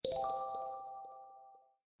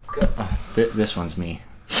This one's me.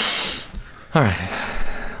 All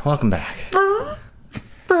right. Welcome back.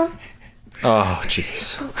 Oh,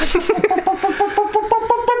 jeez.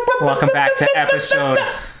 Welcome back to episode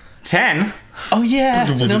 10. Oh yeah,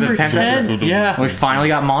 it's number 10. Yeah, we finally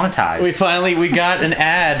got monetized. We got an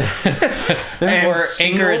ad for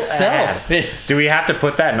Anchor itself. Ad. Do we have to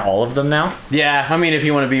put that in all of them now? Yeah, I mean, if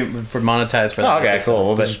you want to be monetized for that. Oh, okay, cool.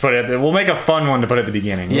 We'll just put it. We'll make a fun one to put at the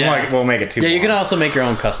beginning. Yeah, we'll make it too. Yeah, long. you can also make your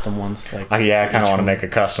own custom ones. Like, yeah, I kind of want to make a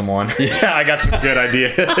custom one. Yeah, I got some good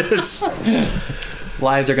ideas.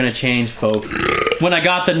 Lives are gonna change, folks. When I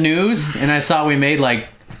got the news and I saw we made like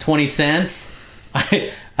 20 cents,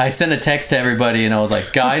 I sent a text to everybody and I was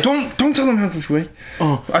like, guys, don't tell them how much we.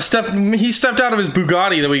 Oh, he stepped out of his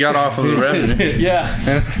Bugatti that we got off of the revenue. Yeah.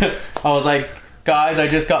 I was like, guys, I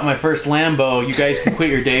just got my first Lambo. You guys can quit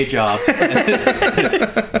your day job.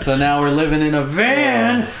 So now we're living in a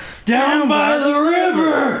van down by the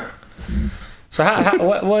river. So what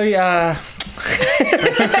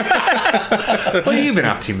have you been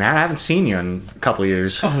up to, man? I haven't seen you in a couple of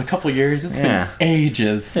years. Oh, a couple of years? It's been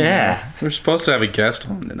ages. Yeah. We're supposed to have a guest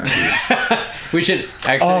on tonight. We should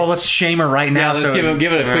actually... Oh, let's shame her right now. Yeah, let's give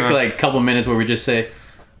it a quick like couple minutes where we just say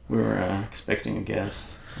we were expecting a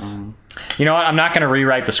guest. You know what? I'm not going to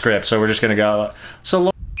rewrite the script, so we're just going to go. So,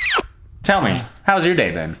 tell me, how's your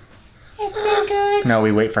day been? It's been good. No,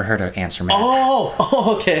 we wait for her to answer, man.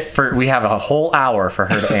 Oh, okay. We have a whole hour for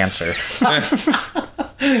her to answer.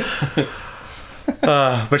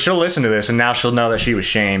 But she'll listen to this, and now she'll know that she was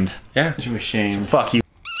shamed. Yeah. She was shamed. Fuck you.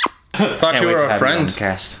 Thought you were a friend.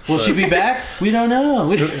 Will she be back? We don't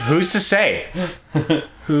know. Who's to say?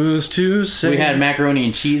 Who's to say? We had macaroni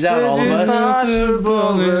and cheese out, all of us.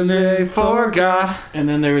 And they forgot. And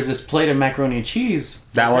then there was this plate of macaroni and cheese.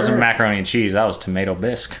 That wasn't macaroni and cheese. That was tomato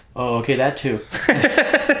bisque. Oh, okay, that too.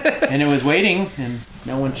 And it was waiting, and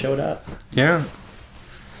no one showed up. Yeah.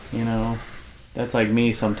 You know, that's like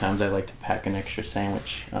me. Sometimes I like to pack an extra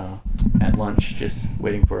sandwich at lunch, just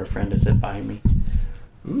waiting for a friend to sit by me.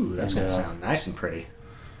 Ooh, that's going to sound nice and pretty.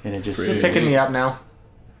 And it just... Is it picking me up now?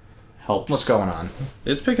 Helps. What's going on?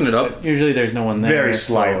 It's picking it up. But usually there's no one there. Very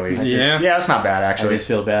slightly. So yeah, that's not bad, actually. I just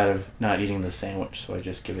feel bad of not eating the sandwich, so I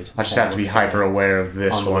just give it to I just have to be hyper aware of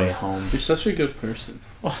this on the way home. You're such a good person.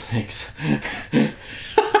 Oh, thanks.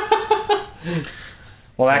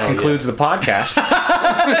 Well, that concludes the podcast.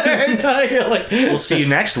 We'll see you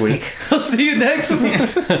next week. We'll see you next week.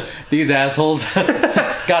 These assholes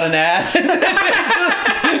got an ad.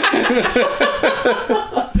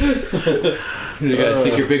 You guys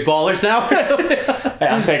think you're big ballers now? Hey,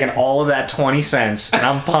 I'm taking all of that 20 cents and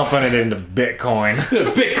I'm pumping it into Bitcoin.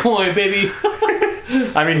 Bitcoin, baby.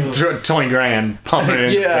 I mean, 20 grand, pumping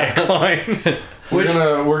it into Bitcoin.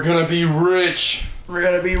 We're gonna be rich. We're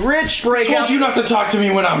gonna be rich. I told you not to talk to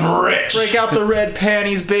me when I'm rich. Break out the red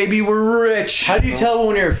panties, baby. We're rich. How do you tell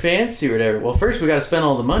when you're fancy or whatever? Well, first we gotta spend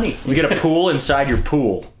all the money. We get a pool inside your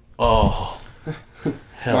pool. Oh.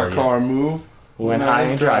 My car move when I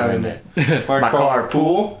ain't driving it. My car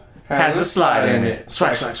pool has a slide in it.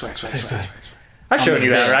 Swag, swag, swag, swag, swag. I showed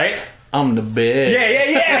you that, right? I'm the best.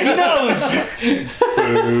 Yeah. He knows.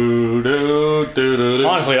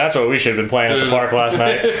 Honestly, that's what we should have been playing at the park last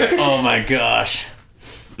night. Oh my gosh.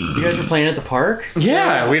 You guys were playing at the park?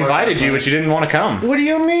 Yeah, we invited you, but you didn't want to come. What do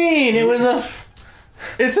you mean?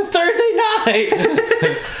 It's a Thursday night.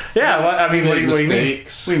 Yeah, well, I mean, what do you mean?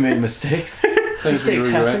 We made mistakes. Mistakes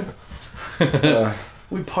happen.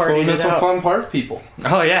 We partied That's it out. some fun park people.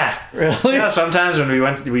 Oh yeah, really? Yeah. Sometimes when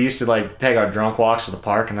we used to like take our drunk walks to the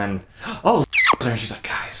park, and then was there, and she's like,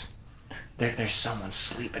 guys, there's someone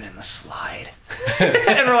sleeping in the slide,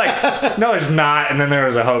 and we're like, no, there's not. And then there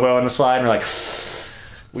was a hobo in the slide, and we're like,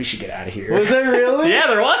 we should get out of here. Was there really? Yeah,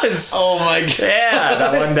 there was. Oh my god. Yeah,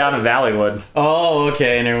 that one down in Valleywood. Oh,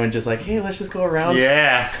 okay. And everyone just like, hey, let's just go around.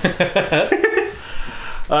 Yeah.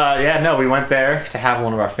 We went there to have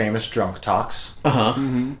one of our famous drunk talks. Uh-huh.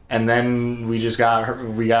 Mm-hmm. And then we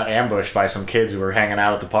got ambushed by some kids who were hanging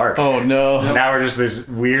out at the park. Oh no. And now we're just this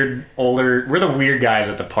weird we're the weird guys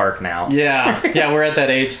at the park now. Yeah. Yeah, we're at that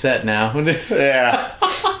age set now. Yeah.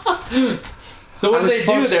 So what do they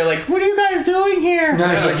do? They're like, what are you guys doing here? No,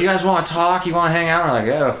 they're like, you guys want to talk? You want to hang out? We're like,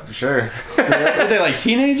 oh, sure. Were they like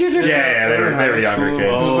teenagers or something? Yeah, they were younger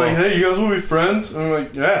kids. I was like, hey, you guys want to be friends? And I'm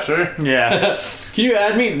like, yeah, sure. Yeah. Can you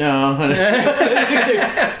add me? No. I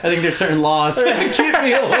think there's certain laws that keep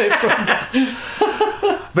me away from.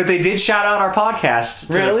 But they did shout out our podcast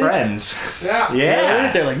to their friends. Yeah. Yeah.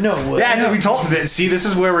 Really? They're like, no way. Yeah, no, we told them that. See, this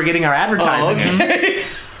is where we're getting our advertising. Oh, okay.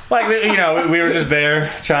 Like, you know, we were just there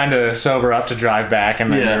trying to sober up to drive back,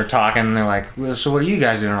 and then we were talking, and they're like, well, so what are you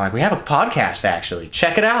guys doing? We're like, we have a podcast, actually.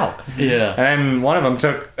 Check it out. Yeah. And then one of them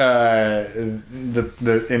took and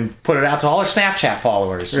put it out to all our Snapchat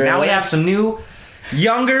followers. So now we have some new,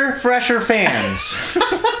 younger, fresher fans.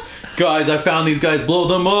 Guys, I found these guys. Blow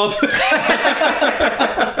them up.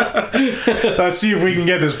 Let's see if we can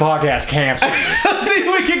get this podcast canceled. Let's see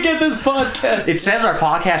if we can get this podcast. It says our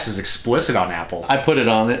podcast is explicit on Apple. I put it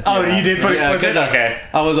on it. Oh, you did put explicit? Okay.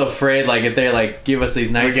 I was afraid, like, if they, like, give us these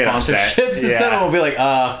nice sponsorships, and someone will be like,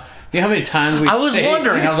 you know how many times I was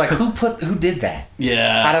wondering. I was like, who did that?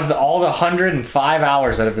 Yeah. Out of all the 105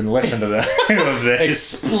 hours that have been listened to of this.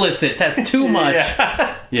 Explicit. That's too much.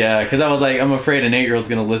 Yeah, because I was like, I'm afraid an 8-year-old's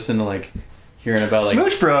going to listen to, like, hearing about, like...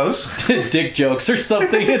 Smooch Bros. dick jokes or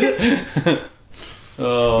something.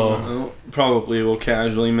 Oh. Probably will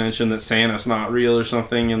casually mention that Santa's not real or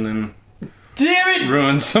something, and then... Damn it!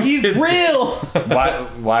 Ruin some He's kids. real!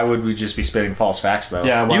 Why would we just be spitting false facts, though?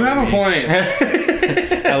 Yeah, You have a point.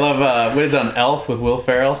 I love, what is it, on Elf with Will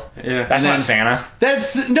Ferrell? Yeah. That's not Santa.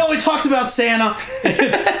 No, it talks about Santa.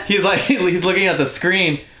 He's like, he's looking at the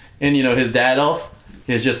screen, and, you know, his dad Elf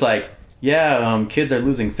is just like, yeah, kids are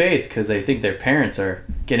losing faith because they think their parents are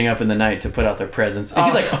getting up in the night to put out their presents. And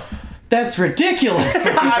he's like, oh, that's ridiculous.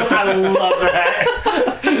 I love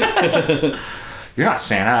that. You're not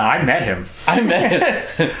Santa. I met him.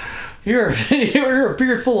 You're You're a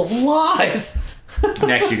beard full of lies.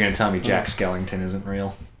 Next, you're going to tell me Jack Skellington isn't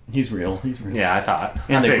real. He's real. Yeah, I thought.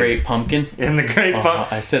 And the Great Pumpkin. In the Great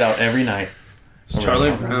Pumpkin. I sit out every night.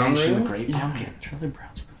 Charlie Brown. Mention Really? the Great Pumpkin. Charlie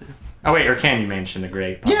Brown's with it. Oh, wait, or can you mention the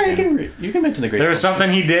Great Pumpkin? Yeah, you can mention the Great There was Pumpkin.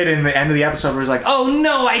 something he did in the end of the episode where he's like, oh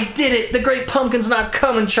no, I did it. The Great Pumpkin's not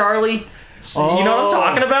coming, Charlie. So, you know what I'm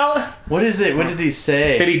talking about? What is it? What did he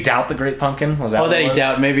say? Did he doubt the Great Pumpkin? Was that what it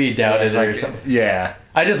was? Maybe he doubted it or something. Yeah.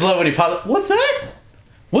 I just love when he pops up. What's that?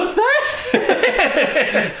 What's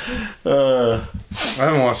that? I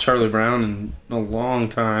haven't watched Charlie Brown in a long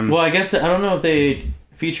time. Well, I guess I don't know if they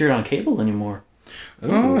feature it on cable anymore.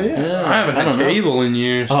 Oh, yeah. I haven't had cable in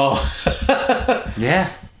years. Oh.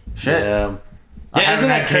 Yeah. Shit. Yeah. I haven't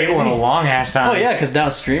had cable in a long ass time. Oh, yeah, because now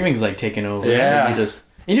streaming's like taking over. Yeah. So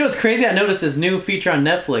you know what's crazy? I noticed this new feature on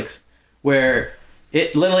Netflix where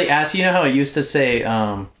it literally asks, you know how it used to say,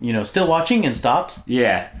 still watching and stops?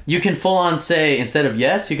 Yeah. You can full on say, instead of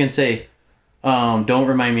yes, you can say, don't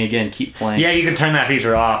remind me again, keep playing. Yeah, you can turn that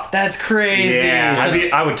feature off. That's crazy. Yeah, So-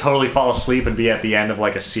 I would totally fall asleep and be at the end of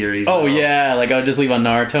like a series. Oh, yeah, like I'll just leave on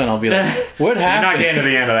Naruto and I'll be like, what You're happened? not getting to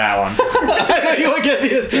the end of that one. I know you won't get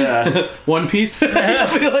the One Piece.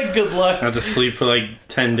 I'll be like, good luck. I have to sleep for like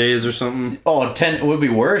 10 days or something. Oh, 10 it would be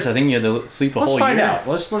worse. I think you had to sleep a Let's whole find year. out.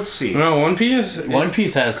 Let's see. No, One Piece? One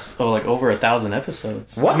Piece has like over 1,000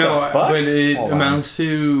 episodes. What No, the fuck? but it Hold on. amounts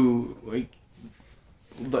to like,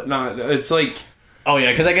 but not. It's like Oh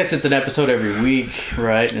yeah, because I guess it's an episode every week,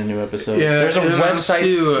 right? A new episode. yeah. There's a it amounts website.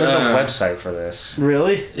 to, There's a website for this.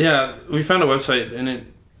 Really? Yeah, we found a website and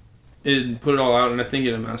it put it all out, and I think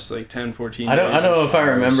it amounts to like 10, 14 I don't days know if I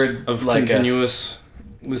remembered of like continuous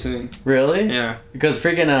listening. really? Yeah. Because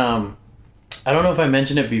freaking I don't know if I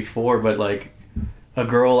mentioned it before, but like a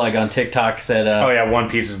girl like on TikTok said Oh yeah, One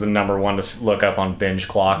Piece is the number one to look up on binge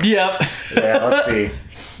clock. Yep. Yeah, let's see.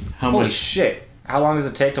 How Holy much? shit! How long does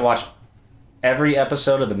it take to watch every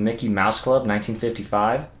episode of the Mickey Mouse Club,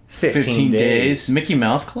 1955? 15 days. Mickey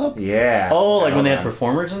Mouse Club? Yeah. Oh, like when they had Hold on.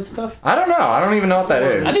 performers and stuff? I don't know. I don't even know what that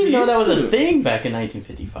is. I didn't know that was a thing back in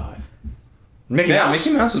 1955. Mickey Yeah, Mouse.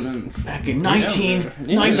 Mickey Mouse has been. Back in Yeah.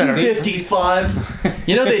 1955.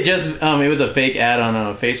 You know, they just, it was a fake ad on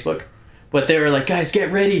Facebook, but they were like, guys,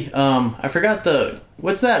 get ready. I forgot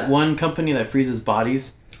what's that one company that freezes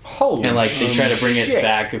bodies? Holy And like they try to bring it shit.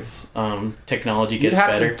 back if technology You'd gets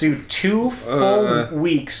have better. to do 2 full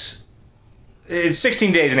weeks. It's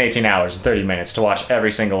 16 days and 18 hours and 30 minutes to watch every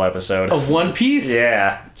single episode. Of One Piece?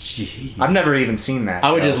 Yeah. Jeez. I've never even seen that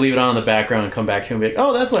I would show. just leave it on in the background and come back to it and be like,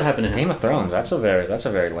 oh, that's what happened to him. Game of Thrones. That's a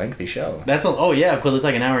very lengthy show. Oh yeah, because it's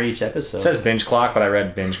like an hour each episode. It says binge clock, but I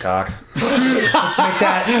read binge cock. Let's make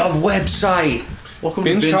that a website. Welcome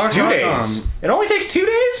Binge to Binge Cock? 2 days. It only takes 2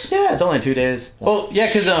 days? Yeah, it's only 2 days. Oh yeah,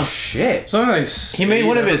 because Shit. Something like He made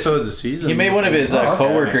one of his- episodes a season. he made one of his Oh, okay,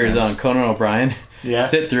 coworkers makes on sense. Conan O'Brien Yeah.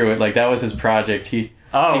 sit through it. Like that was his project. He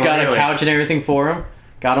got really? a couch and everything for him,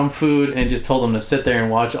 got him food, and just told him to sit there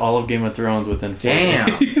and watch all of Game of Thrones within 4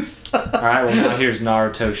 Damn. days. Alright, well now here's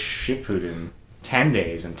Naruto Shippuden. 10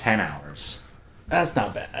 days and 10 hours. That's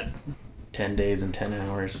not bad. 10 days and 10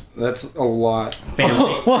 hours. That's a lot.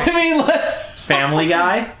 Family, Well, I mean, Family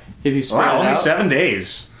Guy? if you spread Wow, it only out. 7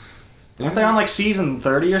 days. Aren't they on like season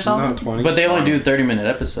 30 or something? Not 20. But they only do 30-minute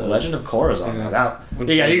episodes. Legend of Korra's on there.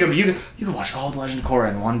 Yeah, you can watch all of Legend of Korra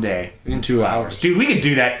in one day. In 2 hours. Dude, we could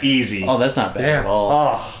do that easy. Oh, that's not bad at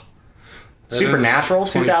all. Oh. Supernatural,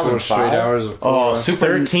 2005. Straight hours of Korra. Oh,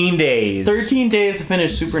 13 days. 13 days to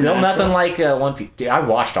finish Supernatural. Still nothing like One Piece. Dude, I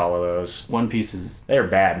watched all of those. One Piece is... They were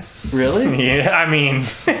bad. Really? Yeah, I mean...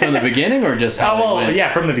 From the beginning or just how they went?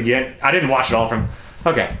 Yeah, from the beginning. I didn't watch it all from...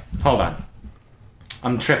 Okay, hold on.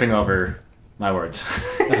 I'm tripping over my words.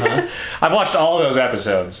 I've watched all those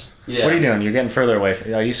episodes. Yeah. What are you doing? You're getting further away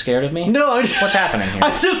from... Are you scared of me? No, I'm just... What's happening here?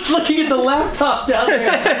 I'm just looking at the laptop down there.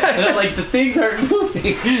 And I'm like, the things aren't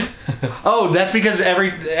moving. Oh, that's because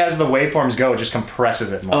as the waveforms go, it just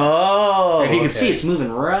compresses it more. Oh. If you can see, it's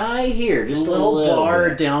moving right here. Just a little bar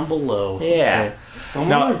bit. down below. Yeah. Okay. I'm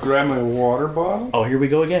Now- gonna grab my water bottle. Oh, here we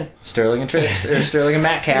go again. Sterling and Sterling and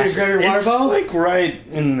Matt cast. Grab your water It's bottle? like right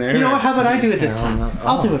in there. You know what? How about I do it this time?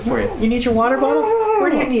 I'll do it for you. You need your water bottle? Where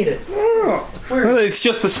do you need it? Well, it's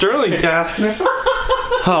just the Sterling cast.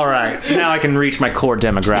 All right, now I can reach my core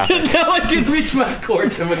demographic. Now I can reach my core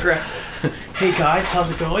demographic. Hey guys, how's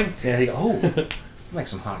it going? Yeah, you go, oh, like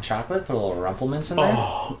some hot chocolate. Put a little Rumplements in there.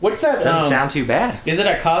 Oh, what's that? Doesn't sound too bad. Is it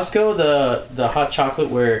at Costco the hot chocolate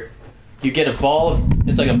where you get a ball of?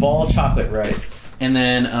 It's like a ball of chocolate, right? And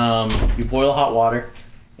then you boil hot water,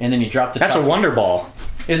 and then you drop the. That's chocolate. a Wonder Ball.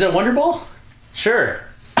 Is it Wonder Ball? Sure.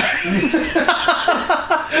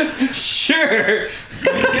 Sure.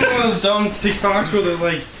 You know those dumb TikToks where they're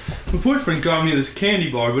like, my boyfriend got me this candy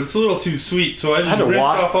bar, but it's a little too sweet, so I had just to rinsed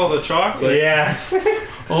walk- off all the chocolate. Yeah.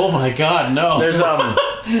 Oh my God, no. There's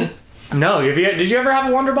No, did you ever have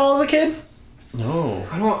a Wonder Ball as a kid? no.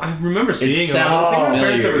 I remember seeing It them. I don't sounds think my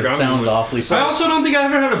parents ever familiar. It got me sounds one. awfully. I also don't think I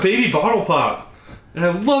ever had a baby bottle pop. And I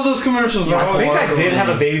love those commercials. I think I did have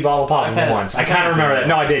a baby bottle pop I've had- once. I kind of remember that.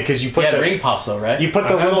 No, I did because you put You had the ring pops though, right? you put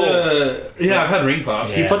the little. I've had ring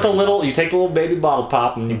pops. You put the little, you take the little baby bottle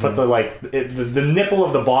pop and you put the the nipple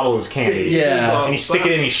of the bottle is candy. Yeah. And you stick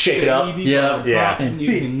it in, you shake it up. Yeah. Yeah.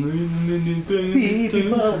 Baby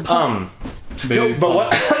bottle pop. No, but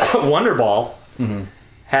what Wonder Ball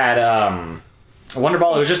had a Wonder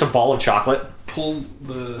Ball. It was just a ball of chocolate. Pull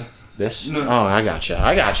the. This? No. Oh, I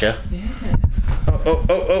gotcha. Yeah.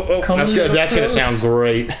 Oh. That's good. That's gonna sound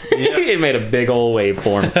great. It made a big old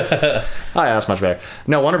waveform. Oh yeah, that's much better.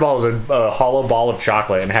 No, Wonder Ball was a hollow ball of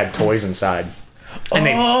chocolate and had toys inside. And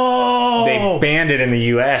they banned it in the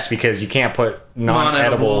U.S. because you can't put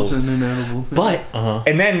non-edibles. in an edible thing. But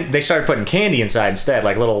and then they started putting candy inside instead,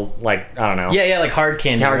 like little I don't know. Yeah, like hard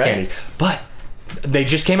candy. Hard right? candies. But they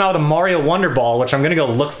just came out with a Mario Wonder Ball, which I'm gonna go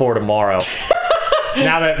look for tomorrow.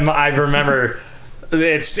 Now that I remember,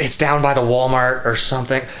 it's down by the Walmart or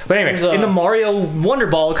something. But anyway, in the Mario Wonder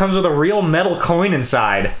Ball, it comes with a real metal coin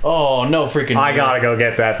inside. Oh no, freaking! I gotta go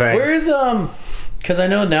get that thing. Where's Because I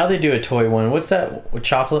know now they do a toy one. What's that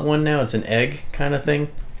chocolate one now? It's an egg kind of thing.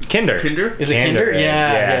 Kinder. Is it Kinder?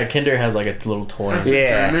 Yeah. Yeah. Kinder has like a little toy.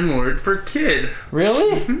 Yeah. German word for kid.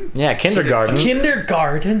 Really? Yeah, kindergarten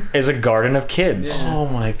Kindergarten. is a garden of kids. Oh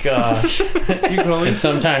my gosh! You can only And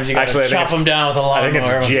sometimes you gotta Actually, I think chop it's- them down with a I lawnmower.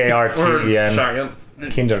 think it's G-A-R-T-E-N. shotgun.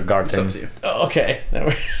 It's Kindergarten. up to you. Okay.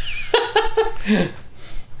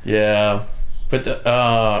 Yeah, but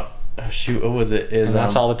oh, shoot, what was it? And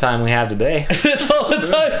that's all the time we have today. That's all the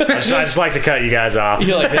time. I just like to cut you guys off.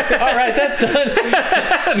 You're like, all right, that's done.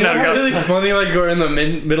 No, go. Really funny, like we're in the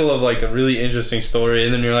middle of like a really interesting story,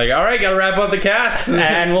 and then you're like, "All right, gotta wrap up the cast."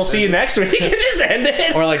 And we'll see you next week. Just end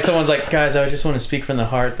it. Or like someone's like, guys, I just want to speak from the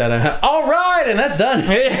heart that I have. All right, and that's done.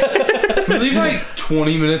 We leave like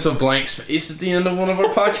 20 minutes of blank space at the end of one of our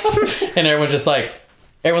podcasts, And everyone's like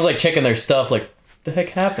checking their stuff, like, the heck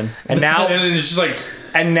happened? And now, and it's just like,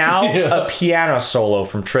 a piano solo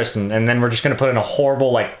from Tristan, and then we're just gonna put in a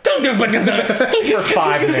horrible like for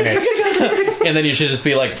 5 minutes. And then you should just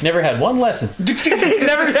be like, never had one lesson. I'm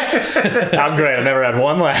great. I never had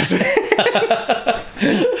one lesson.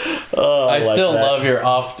 I still love your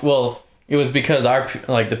off. Well, it was because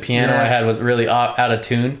the piano I had was really out of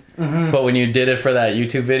tune. Mm-hmm. But when you did it for that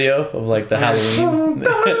YouTube video of like the Halloween,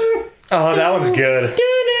 Oh, that one's good.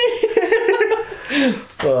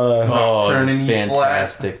 oh, it Turning was you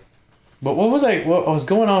fantastic. But what was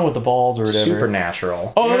going on with the balls or whatever?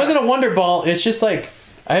 Supernatural. Oh, it wasn't a Wonder Ball. It's just like,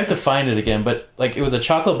 I have to find it again, but like it was a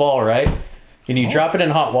chocolate ball, right? And you drop it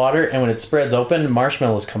in hot water, and when it spreads open,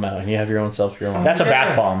 marshmallows come out, and you have your own. That's a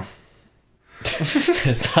bath bomb.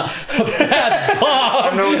 It's not a bath bomb. I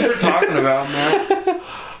don't know what you're talking about, man.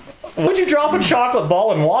 Would you drop a chocolate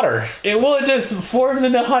ball in water? It just forms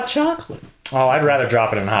into hot chocolate. Oh, I'd rather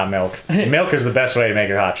drop it in hot milk. Milk is the best way to make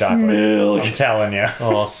your hot chocolate. Milk. I'm telling you.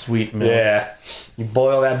 Oh, sweet milk. Yeah. You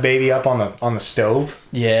boil that baby up on the stove.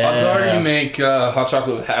 Yeah. Odds are you make hot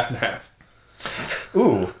chocolate with half and half.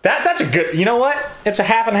 Ooh, that's a good. You know what? It's a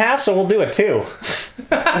half and half, so we'll do it too.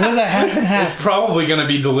 What is a half and half? It's probably gonna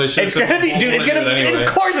be delicious. It's gonna be, dude. It's gonna. Anyway. Of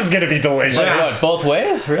course, it's gonna be delicious. Like, what, both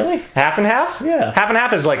ways? Really? Half and half? Yeah. Half and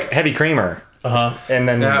half is like heavy creamer. And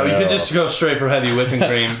then Yeah, we could just go straight for heavy whipping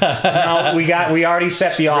cream. no, we already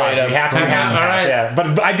set the odds. up We have to be half and all half. right. Yeah,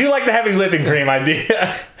 but I do like the heavy whipping cream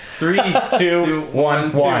idea. 3, 2,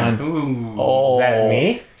 1, 1. Ooh. Oh. Is that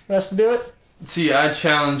me? Who has to do it? See, I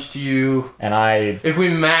challenged you. And I. If we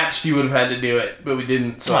matched, you would have had to do it, but we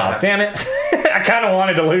didn't. So Oh, damn it! I kind of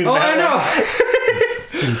wanted to lose. Oh, that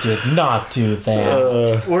I know. You did not do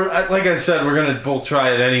that. We're like I said, we're gonna both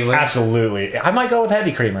try it anyway. Absolutely. I might go with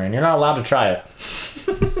heavy creamer, and you're not allowed to try it.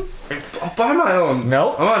 I'll buy my own.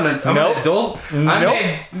 Nope. I'm an Nope. adult.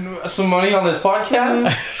 I made some money on this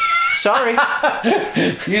podcast. Sorry.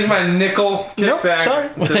 Use my nickel kickback. Sorry.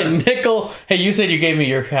 Nickel. Hey, you said you gave me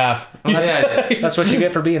your half. Yeah. That's what you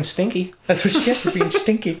get for being stinky. That's what you get for being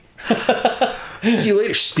stinky. See you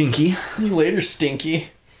later, stinky. You later, stinky.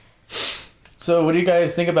 So, what do you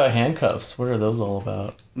guys think about handcuffs? What are those all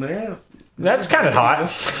about? Yeah. That's kind of hot.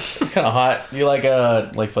 It's kind of hot. You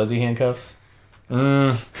like fuzzy handcuffs?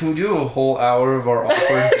 Can we do a whole hour of our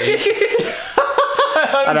awkward date?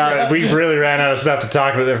 I know, we really ran out of stuff to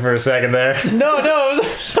talk about there for a second there. No.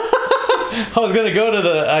 I was gonna go to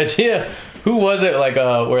the idea. Who was it?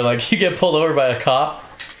 Where you get pulled over by a cop,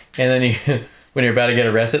 and then you, when you're about to get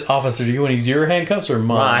arrested, officer, do you want to use your handcuffs or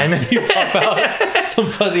mine? You pop out some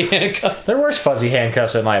fuzzy handcuffs. There were fuzzy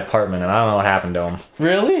handcuffs at my apartment, and I don't know what happened to them.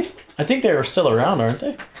 Really? I think they were still around, aren't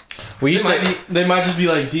they? We used to. They might just be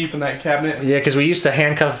like deep in that cabinet. Yeah, because we used to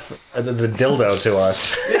handcuff the dildo to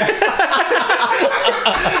us.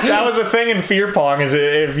 That was a thing in Fear Pong. Is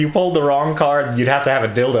if you pulled the wrong card, you'd have to have a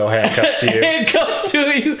dildo handcuffed to you. Handcuffed to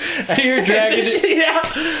you, so you're dragging it. Yeah.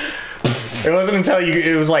 It wasn't until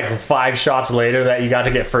it was like 5 shots later that you got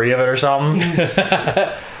to get free of it or something.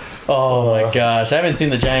 Oh my gosh, I haven't seen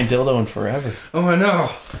the giant dildo in forever. Oh, I know.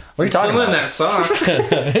 What are you talking Still about? in that sock.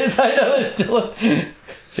 I know there's still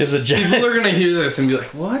there's a giant. People are gonna hear this and be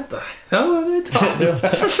like, "What the hell are they talking about?"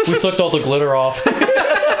 We sucked all the glitter off.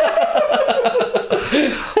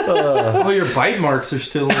 Oh, your bite marks are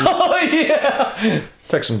still in. Oh yeah.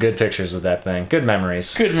 Took some good pictures with that thing. Good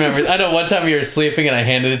memories. Good memories. I know one time you were sleeping and I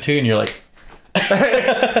handed it to you and you're like,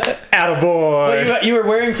 Attaboy. you were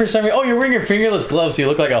wearing for some reason. Oh, you're wearing your fingerless gloves, so you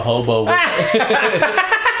look like a hobo.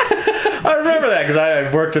 I remember that because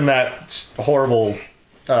I worked in that horrible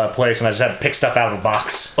place and I just had to pick stuff out of a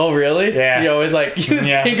box. Oh really? Yeah. So you always use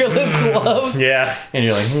fingerless gloves. Yeah. And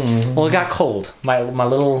you're like, Well, it got cold. My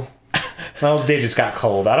little digits got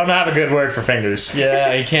cold. I don't have a good word for fingers.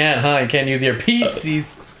 Yeah, you can't, huh? You can't use your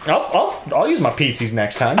pieces. I'll use my pieces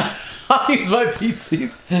next time. I'll use my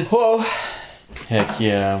pieces. Whoa. Heck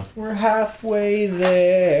yeah. We're halfway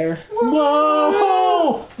there.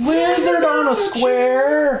 Whoa! Wizard on a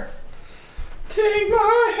square. Take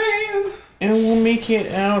my hand. And we'll make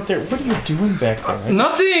it out there. What are you doing back there?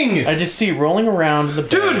 Nothing. I just see you rolling around the bed.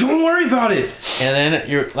 Dude, don't worry about it. And then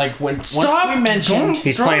you're like, once Stop. we mentioned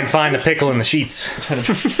He's playing Find the Pickle in the Sheets.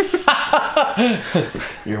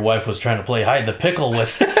 your wife was trying to play hide the pickle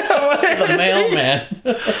with the mailman.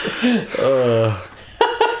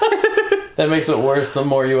 That makes it worse the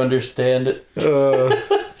more you understand it. We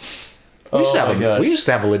used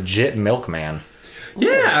to have a legit milkman.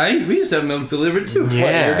 Yeah, we used to have milk delivered too. What,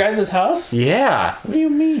 your guys' house? Yeah. What do you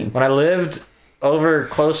mean? When I lived over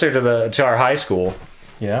closer to our high school,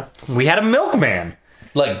 Yeah. we had a milkman.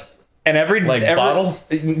 Like And every bottle?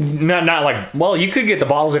 Not like, well, you could get the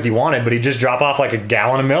bottles if you wanted, but he'd just drop off like a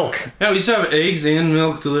gallon of milk. Yeah, we used to have eggs and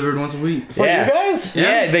milk delivered once a week. for you guys?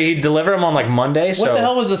 Yeah, they deliver them on like Monday. What the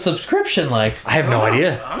hell was the subscription like? I have no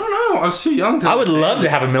idea. I don't know. I was too young to. I would understand love to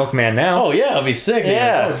have a milkman now. Oh yeah, I'll be sick.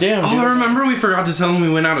 Yeah. Like, oh damn. Oh, dude. I remember we forgot to tell them we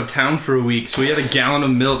went out of town for a week, so we had a gallon of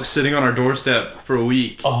milk sitting on our doorstep for a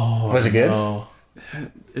week. Oh, Was it good? no.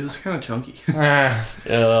 It was kind of chunky. Oh,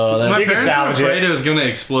 My You can parents were salvage it. afraid it was gonna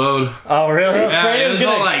explode. Oh, really? Yeah, Afraid it it was was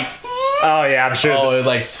all gonna like, Oh, yeah, I'm sure. it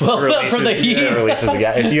like swelled up from the heat. It releases the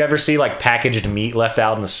gas. If you ever see like packaged meat left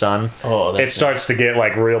out in the sun, That's it starts to get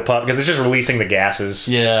like real puff because it's just releasing the gases.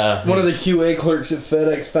 Yeah. one of the QA clerks at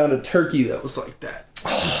FedEx found a turkey that was like that.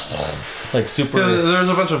 Like super. There was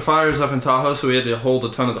a bunch of fires up in Tahoe, so we had to hold a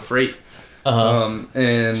ton of the freight.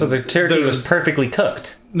 And So the turkey there was perfectly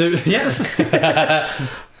cooked. yeah.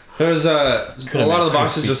 There's a Could've lot of been the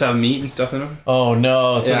boxes crispy. just have meat and stuff in them. Oh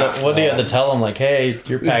no! So Yeah. what do you have to tell them? Like, hey,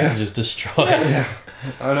 your package is destroyed.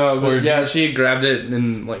 I know, but Or yeah, she grabbed it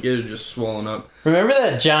and like it was just swollen up. Remember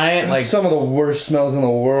that giant like? Some of the worst smells in the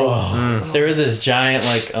world. There was this giant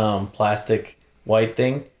like plastic white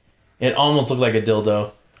thing. It almost looked like a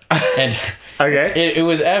dildo, and Okay. it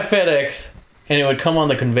was at FedEx, and it would come on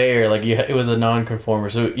the conveyor like it was a non-conformer.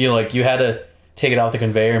 So you had to take it off the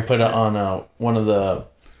conveyor and put it on one of the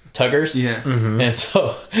tuggers. Yeah. And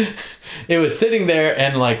so it was sitting there,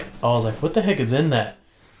 and like I was like, "What the heck is in that?"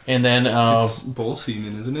 And then, It's bull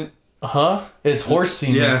semen, isn't it? it's horse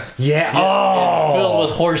semen. Yeah. Yeah. It's filled Oh.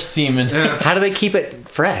 with horse semen. Yeah. How do they keep it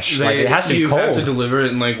fresh? Like it has to be you have to cold. deliver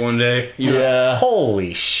it in like one day. Yeah.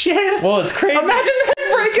 Holy shit! Well, it's crazy. Imagine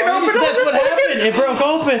that breaking open. That's what happened. It broke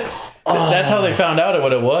open. That's how they found out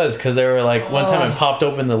what it was, because they were like, one time it popped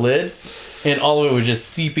open the lid, and all of it was just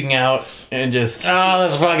seeping out and just Oh,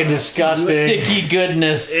 that's fucking disgusting. sticky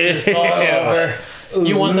goodness just all Ew. over.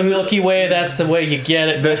 You want the Milky Way? That's the way you get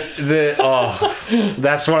it.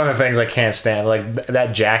 That's one of the things I can't stand. Like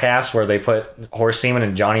that Jackass where they put horse semen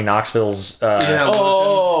in Johnny Knoxville's. Yeah.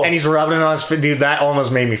 Oh, And he's rubbing it on his dude. That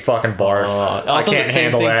almost made me fucking barf. I also the can't same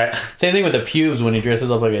handle thing- that. Same thing with the pubes when he dresses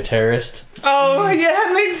up like a terrorist. Oh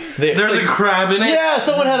yeah, and There's a crab in it. Yeah,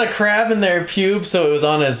 someone had a crab in their pube, so it was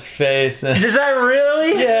on his face. And is that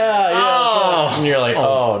really? yeah. Oh. And you're like,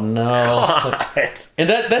 oh no. God. And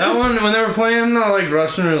that That just one, when they were playing like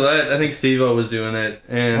Russian roulette, I think Steve-O was doing it.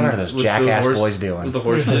 And What are those with the jackass horse- boys doing? With the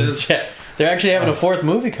horses. they're actually having a fourth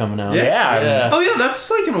movie coming out. Yeah. Oh yeah, that's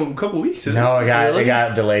like in a couple weeks. Isn't No, it? it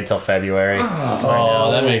got delayed till February.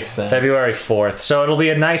 Oh, that makes sense. February 4th. So it'll be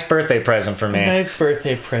a nice birthday present for me. Nice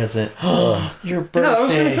birthday present. Your birthday. Yeah, that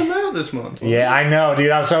was gonna come out this month. Yeah, I know, dude.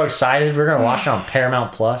 I'm so excited. We're gonna watch it on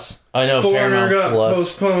Paramount Plus. I know. Foreigner Paramount got Plus.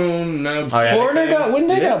 postponed. Now yeah. Foreigner got when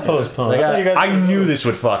they got postponed. They I thought you got, guys I knew this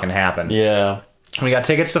would fucking happen. Yeah. We got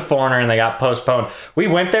tickets to Foreigner and they got postponed. We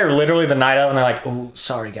went there literally the night of and they're like, "Oh,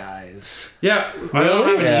 sorry guys." Yeah, I don't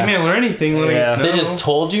have an Yeah. email or anything. Letting Yeah. us know. They just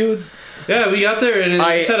told you. Yeah, we got there and it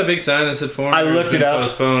I- just had a big sign that said Foreigner. I looked it up.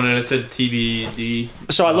 Postponed and it said TBD.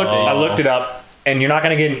 So I looked it up, and you're not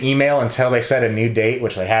gonna get an email until they set a new date,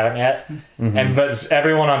 which they haven't yet. And but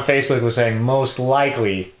everyone on Facebook was saying most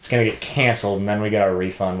likely it's gonna get canceled, and then we get our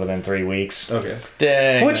refund within 3 weeks. Okay.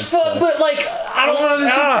 Dang. Which, but like, I don't want to.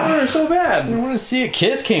 Foreigner so bad. I want to see it.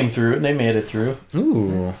 Kiss came through and they made it through.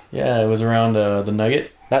 Ooh, Yeah, it was around the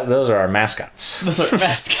Nugget. those are our mascots. That's our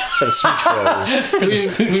mascot. The Switch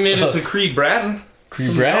Bros. We made it to Creed Bratton.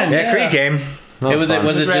 Creed Brand. Yeah, Creed game. That Was fun. it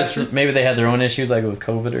Bastards. just maybe they had their own issues like with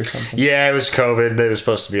COVID or something? Yeah, it was COVID. They were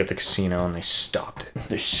supposed to be at the casino, and they stopped it.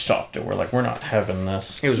 They stopped it. We're like, we're not having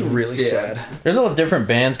this. It was really sad. There's a lot of different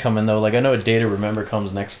bands coming though. Like I know a Day to Remember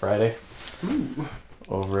comes next Friday.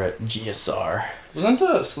 Over at GSR. Wasn't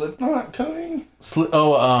the Slipknot coming?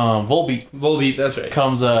 Volbeat Volbeat, that's right.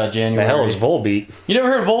 comes January. The hell is Volbeat? You never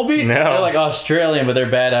heard of Volbeat? No. They're like Australian, but they're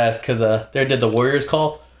badass because they did the Warriors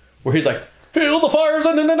call, where he's like, "Feel the fires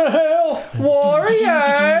and in hell, Warriors."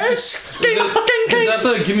 Is that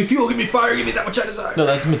the give me fuel, give me fire, give me that which I desire? No,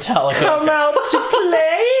 that's Metallica. Come out to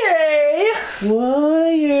play.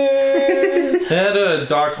 Warriors. They had a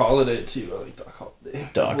Doc Holiday too. I like Doc Holiday.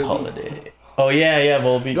 Dog Holiday. Oh yeah,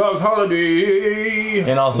 Volbeat. Doc Holiday.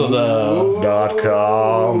 And also the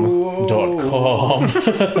 .com. .com.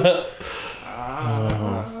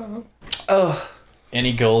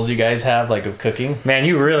 Any goals you guys have, like of cooking? Man,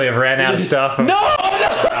 you really have ran out of stuff. No.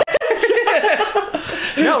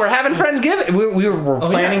 No, we're having Friendsgiving. We're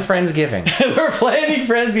planning Friendsgiving. We're planning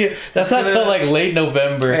Friendsgiving. That's not till like late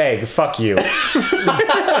November. Hey, fuck you.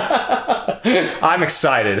 I'm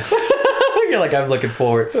excited. You're like, I'm looking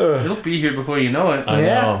forward. You'll be here before you know it. I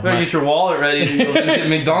Yeah. know. Better get your wallet ready and go visit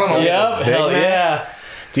McDonald's. Yep. Big Hell Macs. yeah.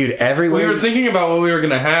 Dude, We everywhere. were thinking about what we were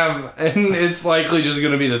gonna have, and it's likely just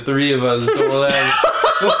gonna be the three of us. So we'll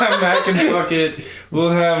have Mac and Bucket.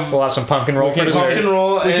 We'll have We'll have some pumpkin roll for can rock and dessert.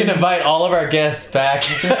 roll. We and can invite all of our guests back.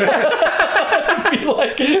 Be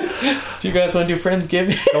like, do you guys want to do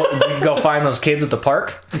Friendsgiving? You can go find those kids at the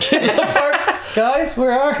park. Guys,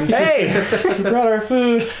 where are you? Hey! We brought our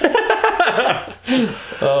food.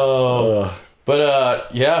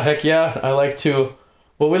 But yeah, heck yeah. I like to.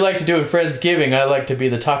 What we like to do in Friendsgiving, I like to be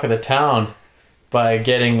the talk of the town by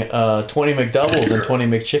getting 20 McDoubles and 20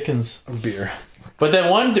 McChickens. Beer. But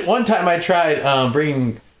then one time I tried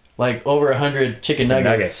bringing like over 100 chicken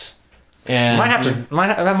nuggets. And I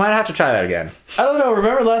might have to try that again. I don't know.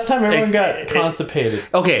 Remember last time everyone got constipated?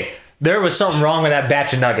 Okay, There was something wrong with that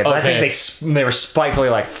batch of nuggets. I Okay. think they were spitefully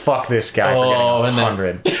like, fuck this guy for getting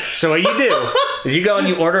 100. So what you do is you go and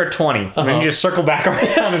you order a 20, and then you just circle back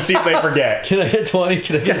around and see if they forget. Can I get 20?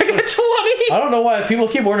 Can I get 20? 20? I don't know why people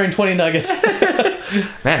keep ordering 20 nuggets.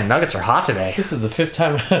 Man, nuggets are hot today. This is the 5th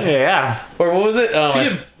time. Yeah. Or what was it? Did you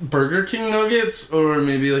get Burger King nuggets or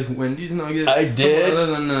maybe like Wendy's nuggets? I did. Somewhere other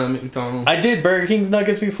than McDonald's. I did Burger King's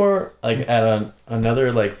nuggets before, like at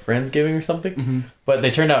another like Friendsgiving or something, but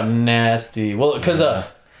they turned out nasty. Well, because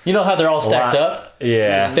you know how they're all stacked up.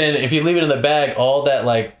 Yeah. Then if you leave it in the bag, all that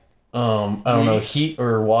like I don't know, heat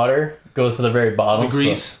or water goes to the very bottom. The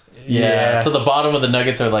grease. So, yeah. So the bottom of the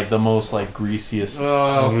nuggets are like the most like greasiest,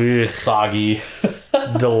 soggy.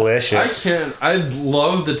 Delicious. I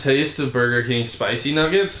love the taste of Burger King spicy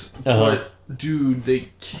nuggets, but dude, they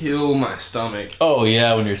kill my stomach. Oh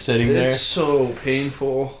yeah, when you're sitting there. It's so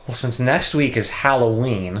painful. Well, since next week is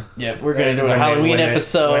Halloween, Yeah, we're gonna do a Halloween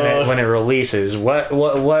episode when it releases.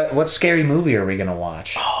 What scary movie are we gonna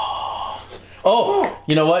watch? Oh,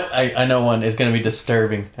 you know what? I know one is gonna be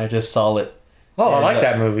disturbing. I just saw it. Oh, I like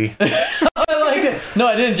that movie. I like it. No,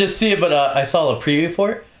 I didn't just see it, but I saw a preview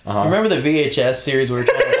for it. Remember the VHS series we were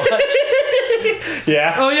trying to watch?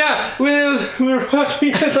 Yeah. Oh yeah, we were watching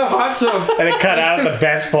it in the hot tub, And it cut out the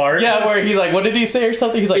best part. Yeah, where he's like, what did he say or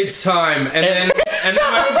something? He's like, it's time, and then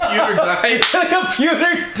my computer died. the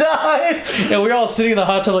computer died, and we were all sitting in the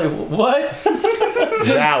hot tub like, what?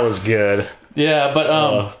 That was good. Yeah,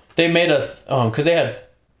 but they made a because they had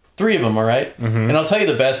 3 of them, all right? And I'll tell you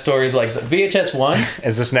the best stories. Like the VHS 1.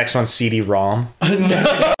 Is this next one CD-ROM?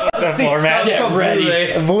 See, format? yeah,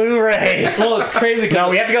 ready. Blu-ray. Well, it's crazy.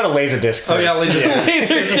 No, we have to go to Laserdisc first. Oh yeah,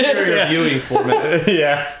 Laserdisc. viewing format.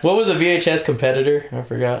 Yeah. What was a VHS competitor? I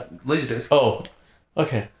forgot. Laserdisc. Oh,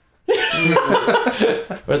 okay.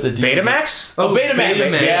 What's a DVD? Betamax? Oh, Betamax.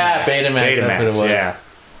 Betamax. Yeah, Betamax. That's what it was. Yeah.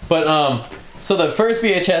 But so the first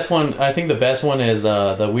VHS one, I think the best one is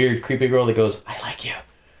the weird creepy girl that goes, "I like you,"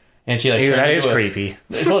 and she like Ew, turns that into is creepy.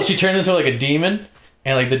 Well, she turns into like a demon,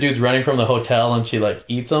 and like the dude's running from the hotel, and she like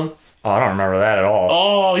eats him. Oh, I don't remember that at all.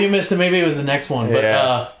 Oh, you missed it. Maybe it was the next one. But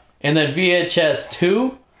Yeah. and then VHS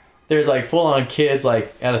 2, there's like full on kids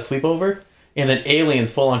like at a sleepover, and then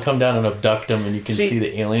aliens full on come down and abduct them, and you can see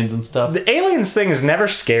the aliens and stuff. The aliens thing has never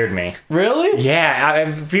scared me. Really?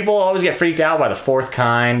 Yeah, people always get freaked out by the Fourth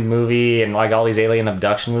Kind movie and like all these alien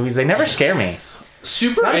abduction movies. They never scare me.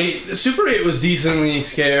 Super 8 was decently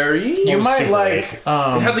scary. You might Super like.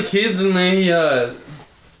 They had the kids and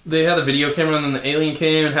they had a video camera, and then the alien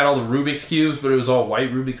came and had all the Rubik's cubes, but it was all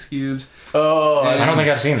white Rubik's cubes. Oh, I don't think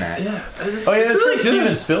I've seen that. Yeah. oh yeah, it's really from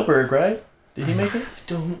Steven Spielberg, right? Did he make it?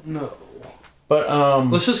 Don't know. But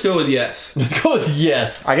Let's just go with yes. let's go with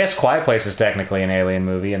yes. I guess Quiet Place is technically an alien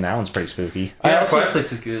movie, and that one's pretty spooky. I also Quiet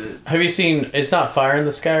Place is good. Have you seen? It's not Fire in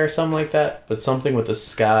the Sky or something like that, but something with the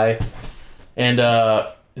sky, and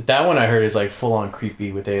that one I heard is like full on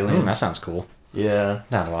creepy with aliens. That sounds cool. Yeah.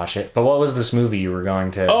 Not to watch it. But what was this movie you were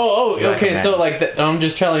going to? Okay. So recommend? like, I'm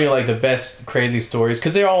just telling you like the best crazy stories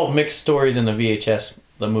because they're all mixed stories in the VHS,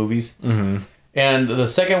 the movies. Mm-hmm. And the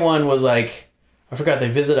second one was like, I forgot, they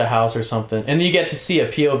visit a house or something, and you get to see a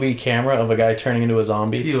POV camera of a guy turning into a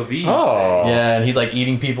zombie. POV. Oh. Yeah, and he's like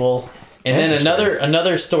eating people. And then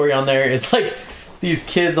another story on there is like these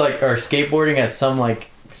kids like are skateboarding at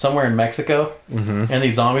somewhere in Mexico, and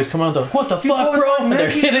these zombies come out. They're like, "What the fuck, bro?" And they're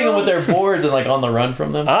hitting them with their boards and like on the run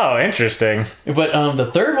from them. Oh, interesting. But the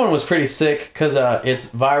third one was pretty sick because it's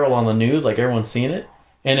viral on the news, like everyone's seen it,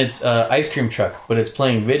 and it's ice cream truck, but it's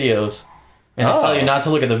playing videos, and they tell you not to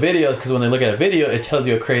look at the videos because when they look at a video, it tells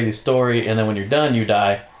you a crazy story, and then when you're done, you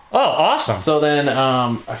die. Oh, awesome. So then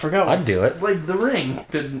I forgot. I'd do it. Like The Ring,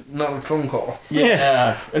 but not a phone call.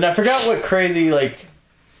 Yeah, and I forgot what crazy like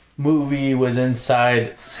movie was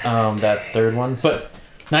inside that third one, but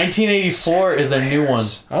 1984 is the new one.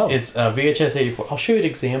 Oh. It's VHS 84. I'll show you an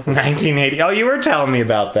example. 1980. Oh, you were telling me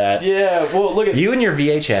about that. Yeah, well, look at You and your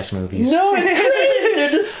VHS movies. No, it's crazy.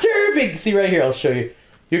 They're disturbing. See right here, I'll show you.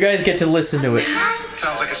 You guys get to listen to it.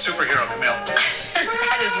 Sounds like a superhero, Camille.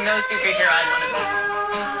 That is no superhero I'd want to be.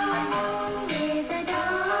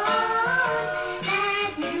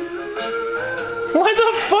 What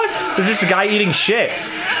the fuck? There's just a guy eating shit.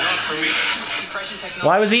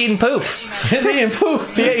 Why was he eating poop? Is he in poop?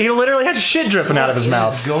 He literally had shit dripping out of his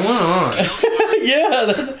mouth. What's going on?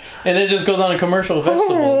 Yeah, and it just goes on a commercial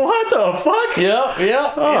festival. What the fuck?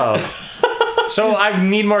 Yep. Oh. So I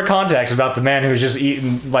need more context about the man who was just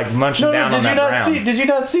eating, like munching down on that brown. Did you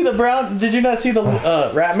not see the brown? Did you not see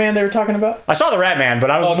the rat man they were talking about? I saw the rat man, but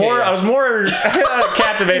I was more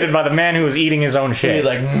captivated by the man who was eating his own shit. He's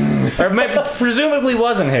like, Presumably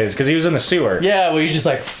wasn't his because he was in the sewer. yeah, well, he's just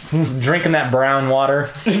like Drinking that brown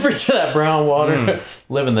water. that brown water,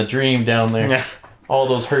 living the dream down there. Yeah. All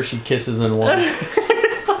those Hershey kisses in one.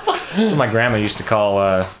 That's what my grandma used to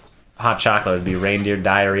call hot chocolate. It'd be reindeer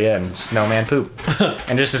diarrhea and snowman poop.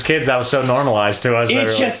 And just as kids, that was so normalized to us.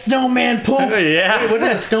 It's just snowman poop. Yeah. Wait, what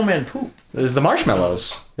is a snowman poop? There's the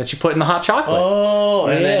marshmallows that you put in the hot chocolate. Oh,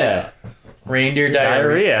 and then reindeer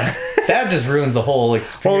diarrhea. That just ruins the whole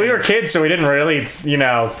experience. Well, we were kids, so we didn't really, You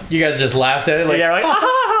guys just laughed at it like, yeah, like,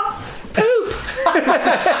 poop.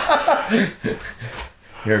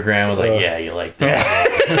 Your grandma was like, yeah, you like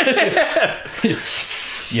that.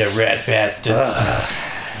 You rat bastards.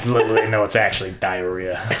 Little they know it's actually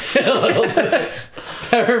diarrhea.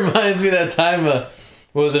 That reminds me of that time, what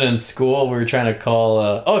was it in school? We were trying to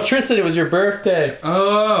call, Tristan, it was your birthday.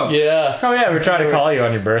 Oh. Yeah. Oh yeah, we were trying to call you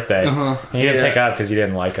on your birthday. Uh-huh. And you didn't pick up because you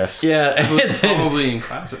didn't like us. Yeah. It was probably in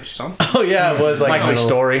class or something. Oh yeah, it was like Likely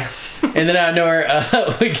story. And then out of nowhere,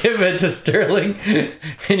 we give it to Sterling,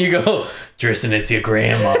 and you go, Tristan, it's your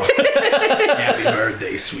grandma. Happy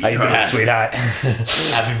birthday, How you doing, sweetheart?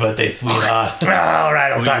 Happy birthday, sweetheart. All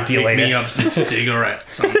right, I'll talk to you Pick later. me up some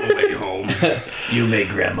cigarettes on the way home. You make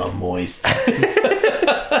grandma moist.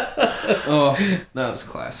 Oh, that was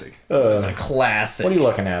classic. It's a classic. What are you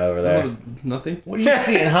looking at over there? Nothing. What are you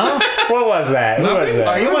seeing, huh? What was that? Who was that?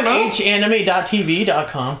 Are you on know.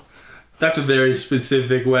 hanime.tv.com? That's a very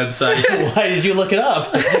specific website. Why did you look it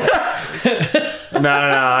up? No.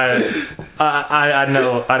 I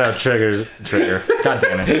know Trigger. God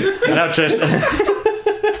damn it. I know Tristan.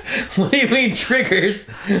 What do you mean triggers?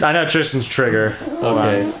 I know Tristan's Trigger.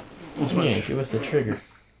 Okay. Yeah, give us a trigger.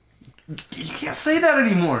 You can't say that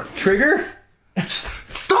anymore. Trigger?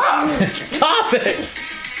 Stop! Stop it!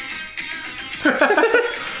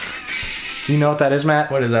 Do you know what that is,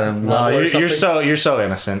 Matt? What is that? A No, level or you're something? so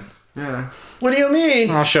innocent. Yeah. What do you mean?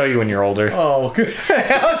 I'll show you when you're older. Oh, good.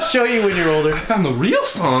 I'll show you when you're older. I found the real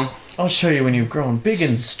song. I'll show you when you've grown big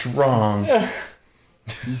and strong.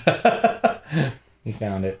 You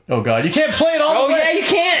found it. Oh God, you can't play it all the way. Yeah, you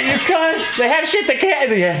can't. You can't. They have shit that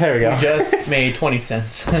can't. Yeah, there we go. Just made 20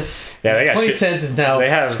 cents. Yeah, they got 20 shit. cents is now They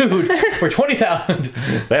have- sued for 20,000.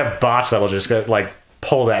 They have bots that'll just go, like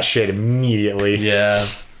pull that shit immediately. Yeah.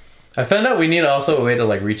 I found out we need also a way to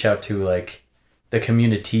like reach out to like the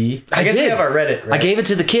community. I guess we did. have our Reddit, right? I gave it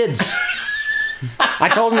to the kids. I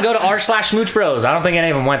told them to go to r/Smooch Bros. I don't think any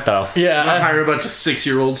of them went though. Yeah. I hire a bunch of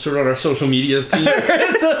 6-year-olds to run our social media team.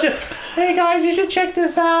 Hey guys, you should check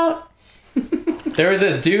this out. There was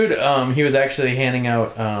this dude, he was actually handing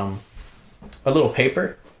out a little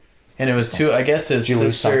paper. And it was to, I guess, his you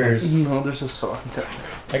lose sister's. No, there's a song.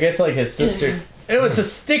 I guess like his sister. Ew, it's a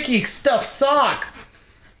sticky stuffed sock.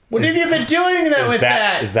 What have you been doing with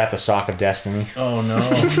that? Is that the sock of destiny? Oh no.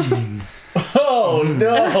 Oh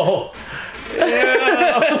no.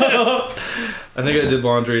 I think I did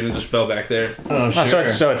laundry and it just fell back there. Oh sure.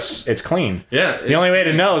 So it's clean. Yeah. The only way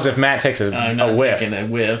to know is if Matt takes I'm a not whiff. taking a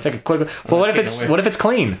whiff. Take a quick. Well, what if it's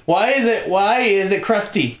clean? Why is it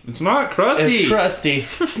crusty? It's not crusty. It's crusty.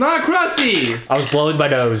 It's not crusty. I was blowing my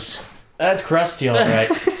nose. That's crusty, all right.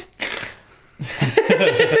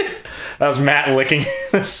 That was Matt licking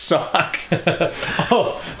the sock.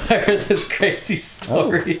 Oh, I heard this crazy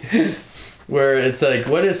story where it's like,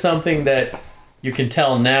 what is something that you can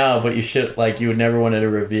tell now, but you would never wanted to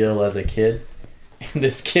reveal as a kid? And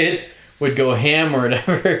this kid would go ham or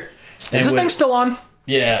whatever. Is this thing still on?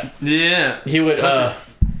 Yeah. Yeah. He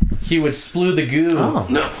would splue the goo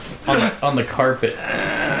on the carpet.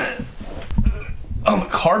 On the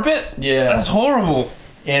carpet? Yeah. That's horrible.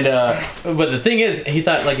 And but the thing is, he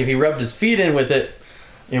thought like if he rubbed his feet in with it,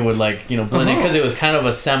 it would like blend in because it was kind of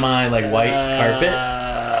a semi like white carpet,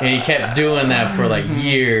 and he kept doing that for like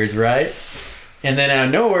years, right? And then out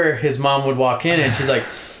of nowhere, his mom would walk in and she's like,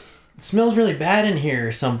 "It smells really bad in here"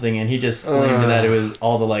 or something, and he just blamed that it was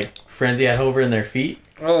all the like friends he had over in their feet.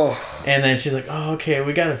 Oh. And then she's like, "Oh, okay,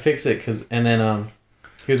 we gotta fix it," and then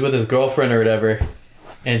he was with his girlfriend or whatever,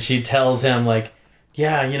 and she tells him like,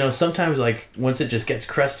 yeah, sometimes like once it just gets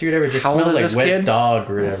crusty or whatever, it just How old smells is like this wet kid? dog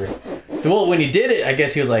or whatever. Well, when he did it, I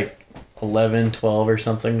guess he was like 11, 12 or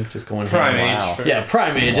something, just going Prime ham. age. Wow. Sure. Yeah,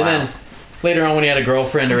 prime age. Wow. And then later on when he had a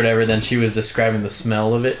girlfriend or whatever, then she was describing the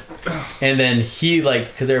smell of it. And then he like,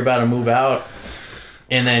 because they're about to move out,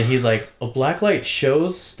 and then he's like, a black light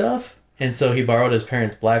shows stuff. And so he borrowed his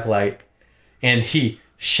parents' black light, and he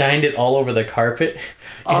shined it all over the carpet,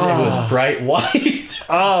 and it was bright white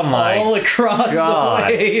Oh my all across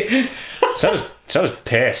God. the way. So is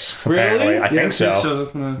piss, apparently. Really? I think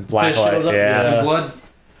so. Black Piss shows light, up? yeah. Yeah. Blood.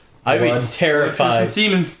 I'd be Blood. terrified.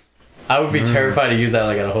 Semen. I would be terrified to use that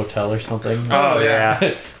like at a hotel or something. Oh, yeah.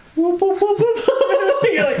 Whoop, whoop, whoop, whoop.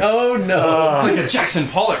 You're like, oh no. It's like a Jackson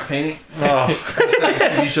Pollock painting. Oh.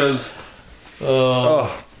 TV shows.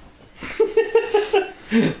 Oh.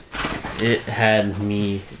 It had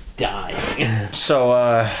me dying.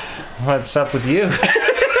 So, what's up with you?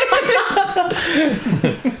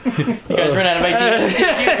 You guys ran out of ideas.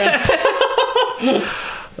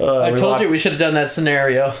 I told you we should have done that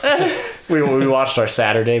scenario. We watched our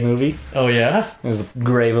Saturday movie. Oh yeah. It was The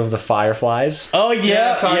Grave of the Fireflies. Oh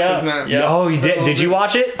yeah. talked with Matt. Yeah. Oh, you did? Did you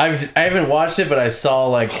watch it? I haven't watched it, but I saw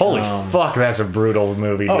like Holy fuck, that's a brutal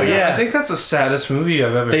movie. Oh, dude. yeah. I think that's the saddest movie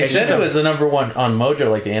I've ever They seen. said it was the number one on Mojo,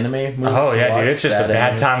 like the anime movies. Oh yeah, dude, it's just a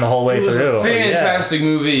bad time the whole way It was through. a fantastic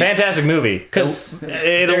movie. Fantastic movie. Because it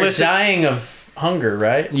they're elicits. dying of hunger,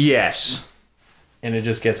 right? Yes, And it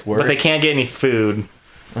just gets worse. but they can't get any food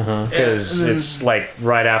because it's like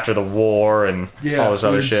right after the war and all this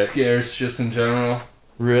other food shit. Scarce just in general.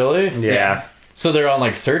 Really? Yeah. So they're on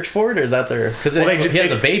like search for it, or is that their? Because Well, he has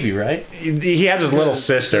a baby, right? He has his little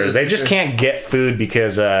sister. They just can't get food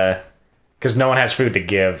because no one has food to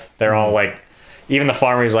give. They're all like, even the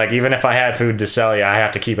farmer is like, even if I had food to sell you, I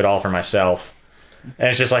have to keep it all for myself. And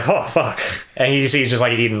it's just like, oh fuck. And you see he's just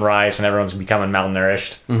like eating rice and everyone's becoming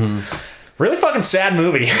malnourished. Really fucking sad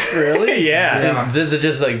movie. Really? Yeah. And is it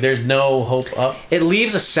just like there's no hope up? It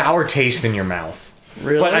leaves a sour taste in your mouth.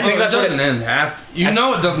 Really? But I think It that's what doesn't end happy. You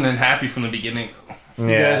know it doesn't end happy from the beginning. You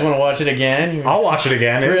guys want to watch it again? I'll watch it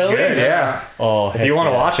again. It's Really? good, yeah. Oh, If you want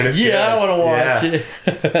to watch it, it's good. yeah, I want to watch Yeah.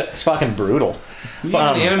 it. It's fucking brutal.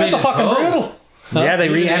 Fucking animated That's a fucking Poe. brutal. Yeah, they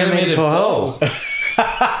Animated reanimated Poe.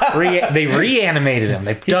 They reanimated him.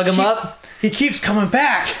 They dug him up, He keeps coming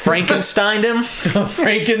back. Frankensteined him,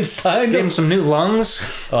 Frankenstein. gave him some new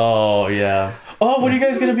lungs. Oh yeah. Oh, what are you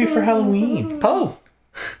guys gonna be for Halloween? Poe.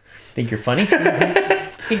 Think you're funny?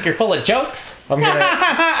 Think you're full of jokes? I'm gonna.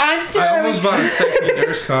 I almost bought a sexy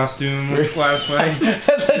nurse costume last night.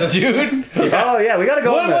 That's a dude. Oh yeah, we gotta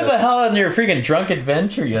go. What on was the the hell on your freaking drunk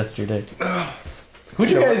adventure yesterday? Who'd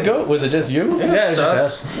you guys go? Was it just you? Yeah, it's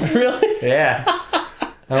just us. Really? Yeah.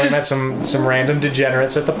 I only met some random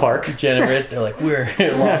degenerates at the park. Degenerates. They're like, we're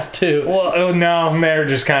lost too. Well, oh, no, they're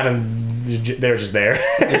just kind of. They were just there.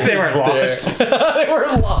 They weren't lost. they were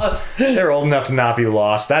lost. They're old enough to not be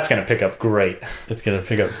lost. That's gonna pick up great. It's gonna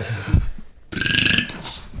pick up.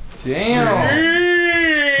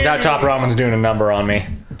 Damn. Now Top Ramen's doing a number on me.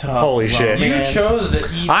 Holy shit. You Man. chose to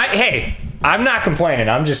eat. Hey, I'm not complaining.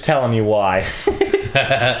 I'm just telling you why.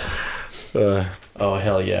 Oh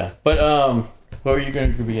hell yeah! But what were you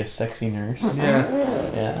going to be, a sexy nurse? Yeah.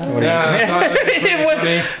 Yeah. Yeah, I thought that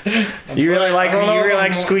was pretty funny. You really like don't know you really if like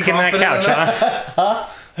I'm squeaking that couch, confident huh?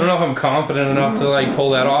 I don't know if I'm confident enough to like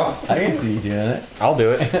pull that off. I can see you doing it. I'll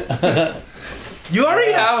do it. You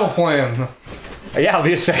already have a plan. Yeah, I'll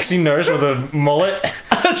be a sexy nurse with a mullet.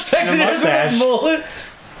 Sexy nurse with mustache. a mullet.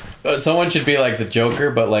 Someone should be like the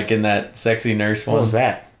Joker, but like in that sexy nurse one. What was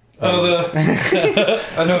that? Oh,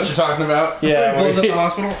 I know what you're talking about. Yeah, Blows up we- the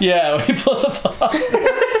hospital. Yeah, when he pulls up the hospital.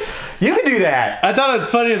 You can do that. I thought it's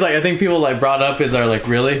funny. Is like I think people like brought up is are like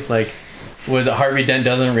really like was it Harvey Dent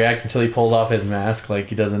doesn't react until he pulls off his mask, like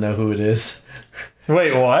he doesn't know who it is.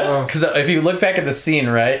 Wait, what? Because if you look back at the scene,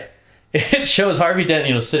 right, it shows Harvey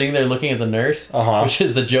Dent, sitting there looking at the nurse, which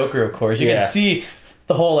is the Joker, of course. You Yeah. can see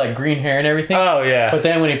the whole like green hair and everything. Oh yeah. But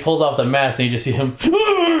then when he pulls off the mask, and you just see him.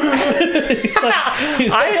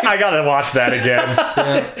 he's like, I gotta watch that again.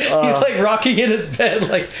 he's like rocking in his bed,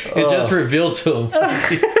 like it just revealed to him.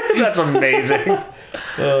 That's amazing.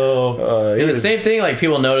 Oh, and the same thing, like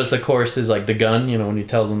people notice, of course, is like the gun. When he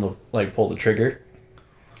tells them to like pull the trigger,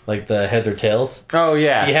 like the heads or tails. Oh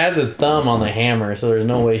yeah. He has his thumb on the hammer, so there's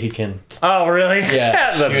no way he can. Oh really?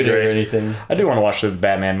 Yeah, That's shoot it or great. anything. I do want to watch the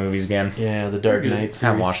Batman movies again. Yeah, the Dark Knight series. I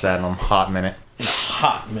haven't watched that in a hot minute.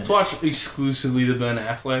 Hot minute. Let's watch exclusively the Ben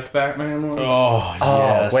Affleck Batman ones. Oh,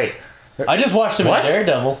 yes. Wait. I just watched him What? in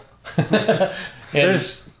Daredevil. And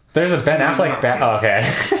There's a Ben Affleck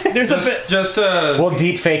okay. there's a bit. Just We'll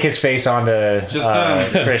deep fake his face onto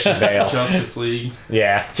Christian Bale. Justice League.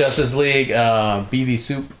 Yeah. Justice League, BV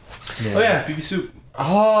Soup. Oh yeah, BB Soup.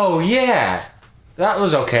 Oh yeah. That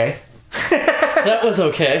was okay. That was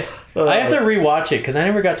okay. I have to rewatch it because I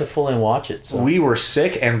never got to fully watch it. So. We were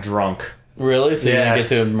sick and drunk. Really? So you didn't get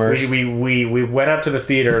to immerse? We went up to the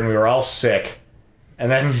theater and we were all sick. And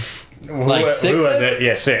then Like sick? Who was it?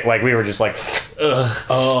 Yeah, sick. Like we were just like, ugh.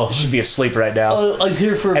 Oh, I should be asleep right now. I'm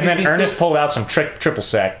here for. And then Ernest pulled out some triple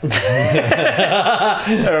sec. They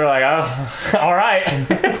were like, oh, all right.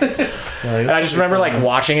 And I just remember like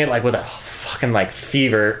watching it like with a fucking like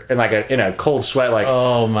fever and like in a cold sweat. Like,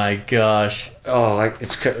 Oh my gosh! like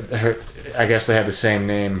I guess they had the same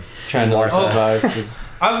name. Trying to survive.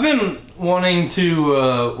 I've been wanting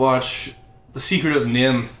to watch The Secret of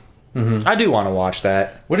Nim. I do want to watch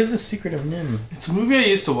that. What is the secret of Nim? It's a movie I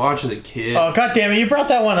used to watch as a kid. Oh god damn it! You brought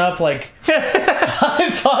that one up like 5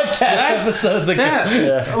 podcast episodes ago.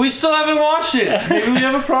 Yeah. We still haven't watched it. Maybe we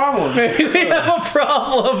have a problem. Maybe we have a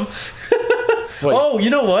problem. Oh, you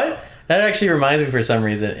know what? That actually reminds me for some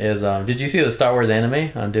reason is did you see the Star Wars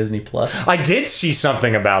anime on Disney Plus? I did see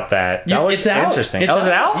something about that. That looks interesting. It's Oh, is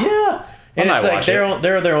it out? Yeah. And might it's like watch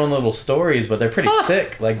they're their own little stories, but they're pretty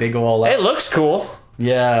sick. Like they go all out. It looks cool.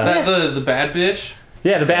 Yeah. Is that the bad bitch?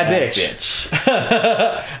 Yeah, the bad bitch.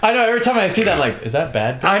 I know. Every time I see that, I'm like, is that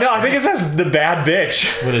bad? Bitch? I know. I think it says the bad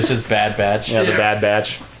bitch. But it's just bad batch. Yeah, the bad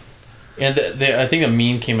batch. And I think a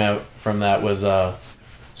meme came out from that was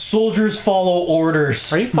soldiers follow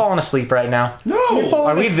orders. Are you falling asleep right now? No.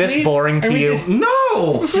 Are we this boring to you?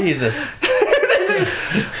 No. Jesus.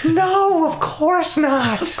 No, of course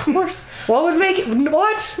not. Of course. What would make it?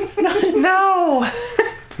 What? No.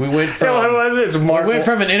 We went from What was it? It's Mark. we went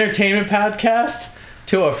from an entertainment podcast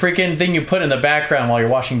to a freaking thing you put in the background while you're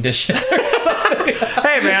washing dishes or something.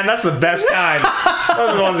 Hey man, that's the best kind.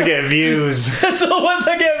 Those are the ones that get views. That's the ones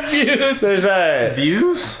that get views. There's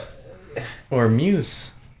Views? Or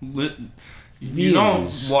muse. You don't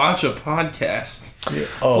watch a podcast.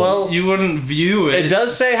 Oh, well, You wouldn't view it. it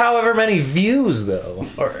does say however many views though.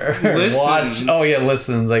 or listens. watch. Oh yeah,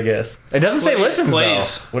 listens. I guess. It doesn't say listens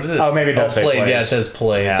plays. though. What is it? Oh, maybe it does say plays. plays. Yeah, it says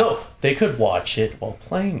play. Yeah. So they could watch it while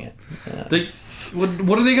playing it. Yeah.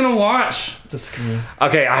 What are they gonna watch? The screen.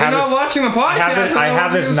 Okay, I They're have not this. watching the podcast. I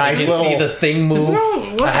have this nice They can little. see the thing move. No,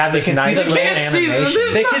 what? I have this can see nice the- little They can't see the- animation.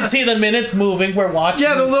 They can see the minutes moving. We're watching.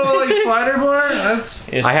 Yeah, the little like slider bar. That's.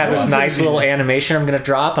 It's I have this awesome. nice little animation I'm gonna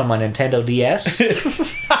drop on my Nintendo DS,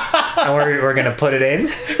 and we're gonna put it in.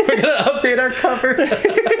 We're gonna update our cover.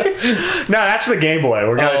 No, that's the Game Boy.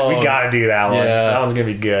 We gotta do that one. Yeah. That one's gonna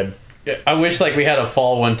be good. I wish like we had a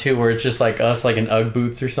fall one too, where it's just like us, like in UGG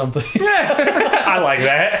boots or something. I like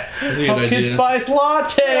that. That's a good Pumpkin idea. spice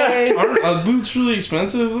lattes. Aren't boots really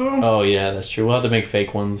expensive though? Oh yeah, that's true. We'll have to make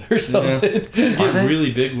fake ones or something. Get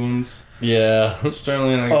really big ones. Yeah.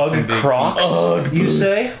 Sterling like Ugg some big Crocs. Ugg You boots.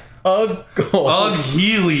 say? UGG. Ugg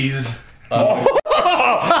Heelys.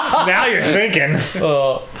 Now you're thinking.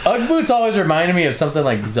 UGG boots always reminded me of something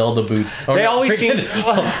like Zelda boots. Or They no, always seem.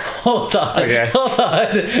 Hold on. Okay. Hold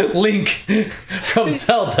on. Link from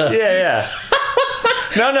Zelda. Yeah.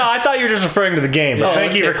 No, I thought you were just referring to the game. But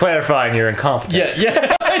thank you for clarifying. You're incompetent.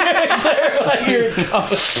 Yeah.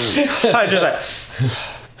 I was just like.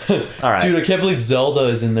 All right. Dude, I can't believe Zelda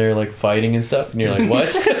is in there like fighting and stuff, and you're like,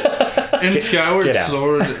 what? In Skyward get out.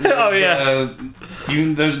 Sword. Oh, yeah.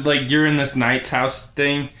 There's like you're in this knight's house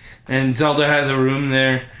thing, and Zelda has a room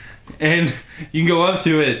there, and you can go up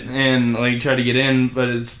to it and like try to get in, but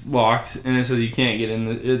it's locked, and it says you can't get in.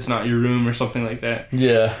 It's not your room or something like that.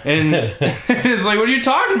 Yeah. And it's like, what are you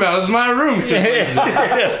talking about? It's my room.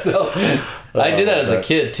 I did that as a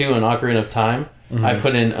kid too in Ocarina of Time. I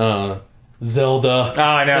put in Zelda. Oh,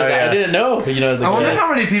 I know. 'Cause Yeah. I didn't know, as a I wonder kid. how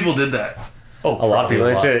many people did that. Oh, A lot of people.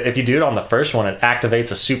 probably a lot. If you do it on the first one, it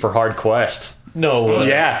activates a super hard quest. No way.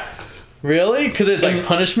 Yeah. Really? Because it's like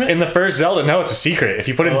punishment? In the first Zelda, no, it's a secret. If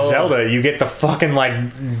you put in Zelda, you get the fucking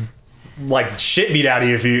like shit beat out of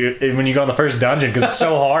you when you go in the first dungeon because it's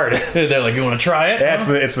so hard. They're like, you want to try it? Yeah,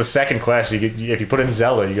 it's the second quest. If you put in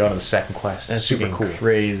Zelda, you go into the second quest. That's It's super freaking cool.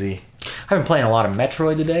 crazy. I've been playing a lot of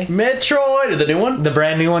Metroid today. Metroid, the new one? The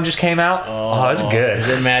brand new one just came out. Oh, it's good. Is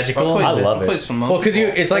it magical? I love it. Play some Well, because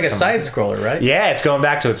it's like a Some- side scroller, right? Yeah, it's going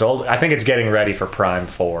back to its old. I think it's getting ready for Prime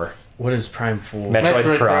 4. What is Prime 4?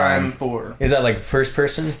 Metroid Prime. 4. Is that like first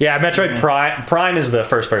person? Yeah, Metroid Prime. Prime is the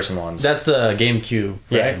first person ones. That's the GameCube,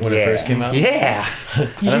 right? When it first came out? Yeah. And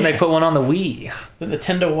then they put one on the Wii. The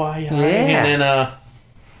Nintendo Y. Yeah. And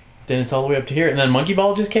then it's all the way up to here. And then Monkey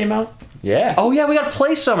Ball just came out? Yeah. Oh yeah, we gotta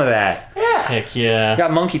play some of that. Yeah. Heck yeah.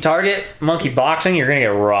 Got Monkey Target, Monkey Boxing. You're gonna get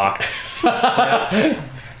rocked.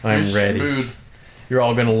 I'm ready. Rude. You're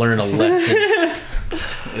all gonna learn a lesson.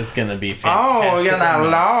 It's gonna be fantastic. Oh, we got that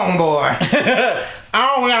long boy.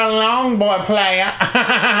 Oh, we got a long boy player.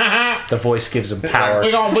 The voice gives him power.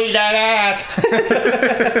 We're gonna beat that ass.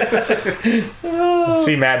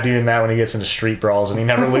 See Matt doing that when he gets into street brawls and he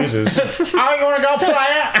never loses. Are you gonna go play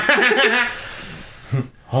it?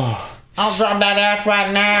 I'll drop that ass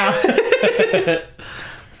right now.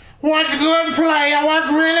 What's good, player?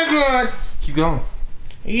 What's really good? Keep going.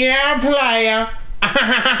 Yeah, player.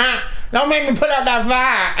 Don't make me pull out that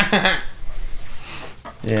fire.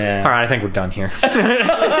 Yeah. All right, I think we're done here.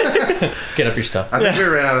 Get up your stuff. I think we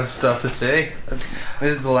ran out of stuff to say.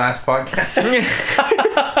 This is the last podcast.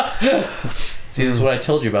 See, this is what I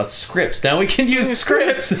told you about scripts. Now we can use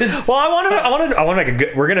scripts. Well, I want to make a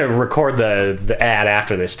good. We're gonna record the ad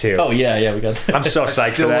after this too. Oh yeah, we got that. I'm so psyched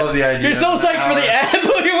for Still love that. the idea. You're so of an psyched for the hour. ad,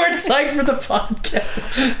 but you weren't psyched for the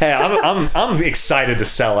podcast. Hey, I'm excited to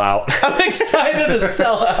sell out. I'm excited to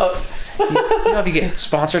sell out. You know, if you get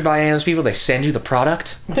sponsored by any of those people, they send you the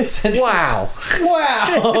product. They sent you- Wow,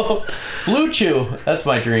 Wow. Blue Chew. That's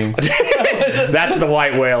my dream. that's the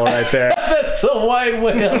white whale right there. That's the white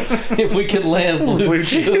whale. If we could land Blue, Blue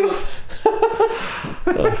Chew.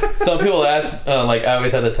 Some people ask, like I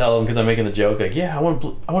always had to tell them because I'm making the joke, like, yeah, I want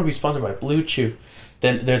to be sponsored by Blue Chew.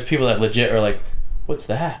 Then there's people that legit are like, what's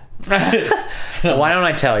that? Why don't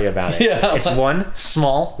I tell you about it? Yeah, It's one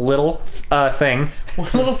small little thing. One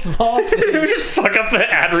little small It thing. would just fuck up the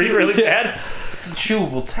ad read really bad. It's a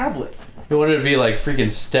chewable tablet. You wanted to be like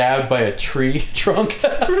freaking stabbed by a tree trunk.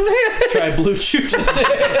 Try Blue Chew today.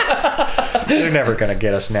 They're never gonna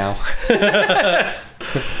get us now.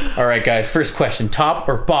 All right, guys. First question: top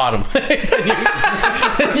or bottom?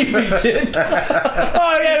 Can you begin?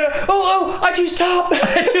 Oh yeah. Oh, I choose top.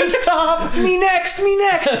 I choose top. Me next. Me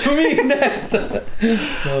next. Me next.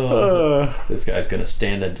 This guy's gonna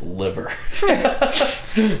stand and deliver.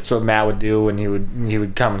 That's what Matt would do when he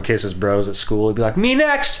would come and kiss his bros at school. He'd be like, "Me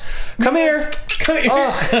next. Come here. Come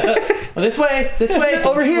here. This way. This way.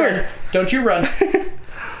 Over Don't you here." run. Don't you run.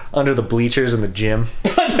 Under the bleachers in the gym.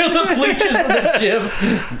 Under the bleachers of the gym.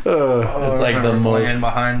 It's like the most. Playing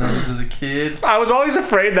behind those as a kid. I was always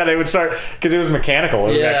afraid that it would start because it was mechanical. It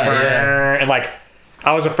would be like, Yeah, "Brrr," and like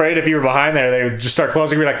I was afraid if you were behind there, they would just start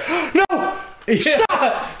closing. You'd be like, "No,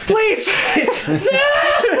 stop, please."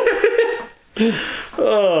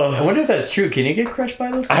 I wonder if that's true. Can you get crushed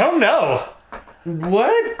by those I things? don't know.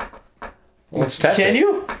 What? Let's test Can it.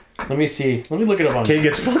 you? Let me see. Let me look it up on. Can you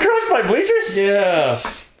get crushed by bleachers? Yeah.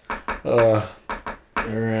 All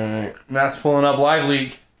right. Matt's pulling up Live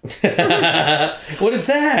Leak. What is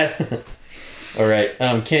that? All right.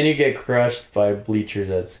 Can you get crushed by bleachers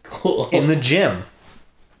at school? In the gym.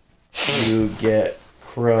 You get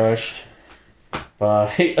crushed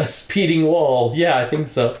by a speeding wall. Yeah, I think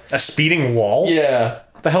so. A speeding wall? Yeah.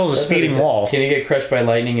 What the hell is a That's what it speeding said. wall? Can you get crushed by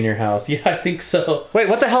lightning in your house? Yeah, I think so. Wait,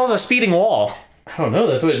 what the hell is a speeding wall? I don't know.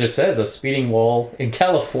 That's what it just says. A speeding wall in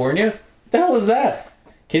California? What the hell is that?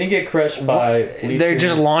 Can you get crushed by bleachers? They're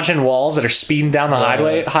just launching walls that are speeding down the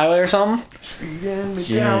highway or something? Down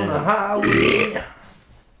the highway.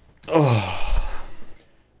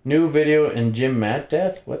 New video in gym mat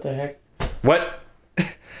death? What the heck? What?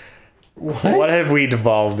 What? have we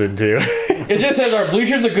devolved into? It just says, are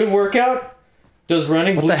bleachers a good workout? Does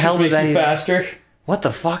running What the bleachers hell make does that you even- faster? What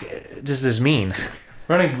the fuck does this mean?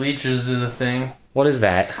 Running bleachers is a thing. What is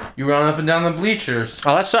that? You run up and down the bleachers.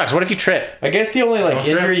 Oh, that sucks. What if you trip? I guess the only like Don't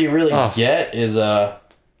trip. injury you really Oh. get is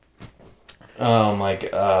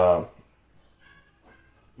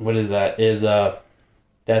what is that? Is that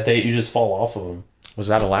you just fall off of them. Was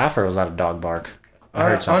that a laugh or was that a dog bark? I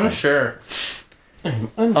heard something. Unsure.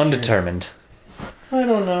 Undetermined. I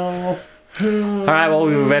don't know. All right, well,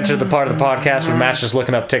 we've entered the part of the podcast where Matt's just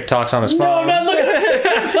looking up TikToks on his No, phone. I'm not looking at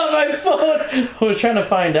TikToks on my phone. I was trying to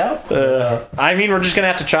find out. I mean, we're just going to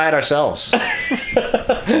have to try it ourselves.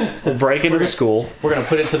 We'll break into the school. We're gonna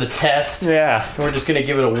put it to the test. Yeah. And we're just gonna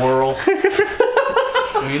give it a whirl.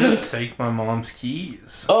 We need to take my mom's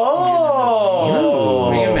keys.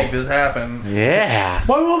 Oh! We can make this happen. Yeah.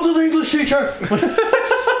 My mom's an English teacher.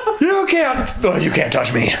 You can't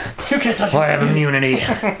touch me. You can't touch me. I have immunity.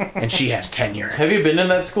 And she has tenure. Have you been in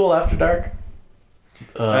that school after dark?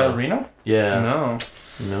 Reno? Yeah. No.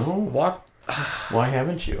 No. What? Why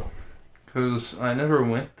haven't you? Because I never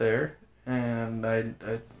went there. And I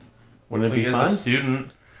Wouldn't it be as fun? a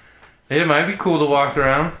student. It might be cool to walk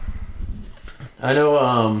around. I know.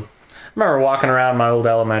 I remember walking around my old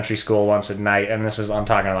elementary school once at night, and I'm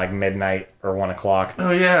talking like midnight or 1 o'clock.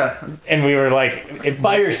 Oh yeah. And we were like,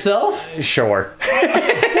 By yourself? sure.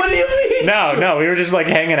 What do you mean? No, we were just like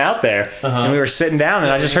hanging out there. And we were sitting down,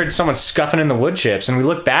 and I just heard someone scuffing in the wood chips. And we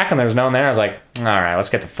looked back, and there was no one there. I was like, all right, let's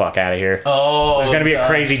get the fuck out of here. Oh. There's going to be a God.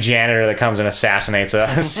 crazy janitor that comes and assassinates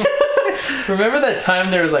us. Remember that time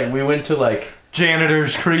there was like we went to like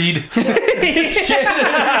Janitor's Creed.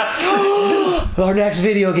 Our next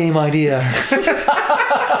video game idea.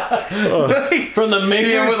 From the See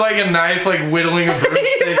him makers. with like a knife, like whittling a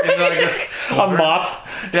broomstick into like A mop.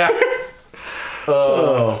 yeah.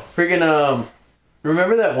 Freaking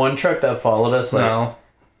remember that one truck that followed us? Like, No.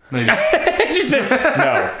 Maybe.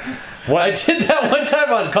 No. What? I did that one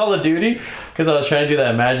time on Call of Duty because I was trying to do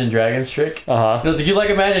that Imagine Dragons trick. And I was like, "You like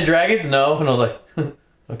Imagine Dragons?" No, and I was like,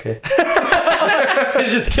 "Okay." It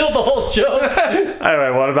just killed the whole joke.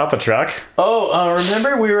 Anyway, what about the truck? Oh,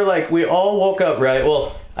 remember we were like, we all woke up, right?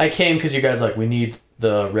 Well, I came because you guys like, we need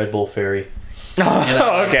the Red Bull ferry.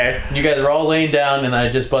 Oh, okay. And you guys were all laying down, and I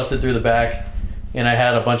just busted through the back, and I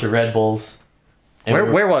had a bunch of Red Bulls.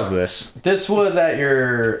 And Where was this? This was at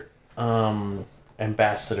your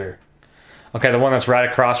Ambassador. Okay, the one that's right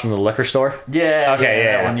across from the liquor store? Yeah. Okay,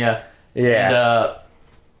 yeah. That one, yeah. Yeah. And,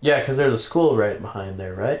 yeah, because there's a school right behind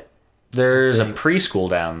there, right? There's a preschool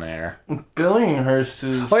down there. Billinghurst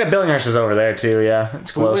is. Oh, yeah, Billinghurst is over there, too, yeah.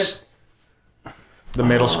 It's close. The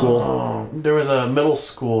middle school. There was a middle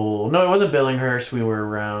school. No, it wasn't Billinghurst we were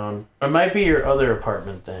around. It might be your other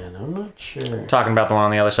apartment then. I'm not sure. Talking about the one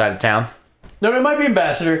on the other side of town. No, it might be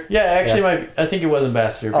Ambassador. Yeah, actually, it might be, I think it was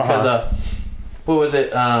Ambassador because what was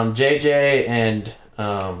it? JJ and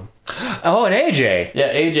Oh, and AJ.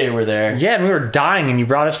 yeah, AJ were there. Yeah, and we were dying, and you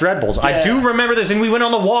brought us Red Bulls. I Yeah. do remember this, and we went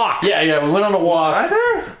on the walk. Yeah, we went on a walk.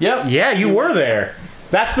 Either? Yep. Yeah, you were there.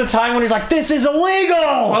 That's the time when he's like, "This is illegal."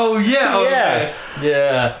 Oh yeah. Yeah. Okay.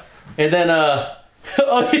 Yeah. And then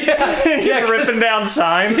oh yeah. He's ripping down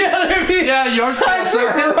signs. Yeah. Yard sale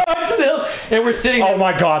signs. Rock sales, and we're sitting there. Oh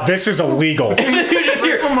my god, this is illegal. You just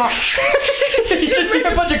hear, Come on. you just hear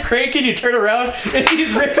a bunch of cranking. You turn around, and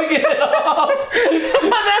he's ripping it off.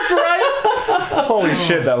 That's right. Holy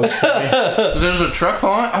shit, that was funny. There's a truck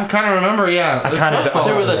following. I kind of remember. Yeah. I kinda don't-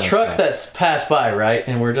 There was a Oh, truck that's passed by, right?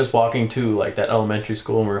 And we're just walking to like that elementary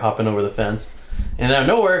school, and we're hopping over the fence, and out of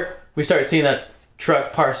nowhere we start seeing that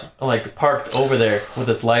truck parked over there with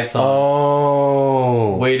its lights on,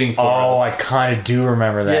 Oh. waiting for Oh, I us. kind of do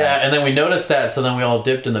remember that. Yeah, and then we noticed that, so then we all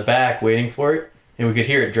dipped in the back waiting for it, and we could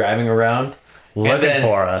hear it driving around. Looking then-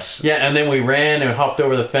 for us. Yeah, and then we ran and hopped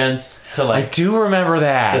over the fence to I like do remember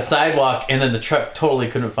that. the sidewalk, and then the truck totally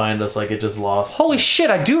couldn't find us, like it just lost. Holy shit,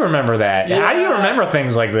 I do remember that. Yeah. How do you remember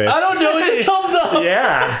things like this? I don't know, it just comes up.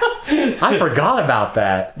 Yeah. I forgot about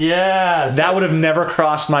that. Yeah, so That would have never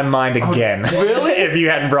crossed my mind again. really? If you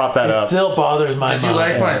hadn't brought that it up. still bothers my Did you mind.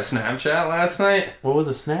 like my Snapchat last night? What was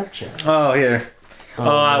a Snapchat? Oh, here.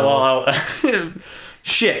 Well,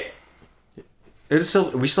 shit. We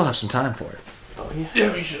still have some time for it. Oh yeah.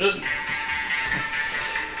 Yeah, we should.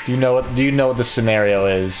 Do you know what the scenario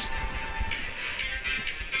is?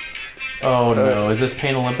 Oh no, is this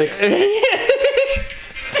Pain Olympics?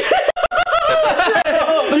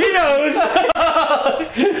 He knows.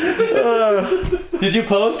 Did you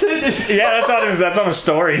post it? Yeah, that's on his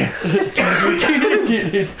story.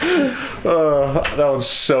 That was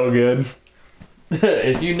so good.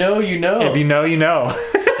 If you know, you know. If you know, you know.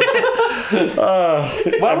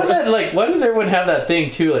 Why was that like? Why does everyone have that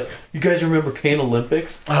thing too? Like, you guys remember Pain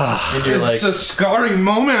Olympics? And you're like, It's a scarring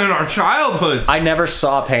moment in our childhood. I never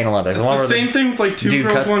saw Pain Olympics. It's the where same thing with like Two dude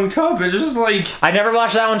Girls, cut- One Cup. It's just like I never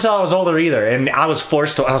watched that one until I was older either, and I was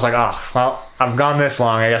forced to. I was like, oh, well, I've gone this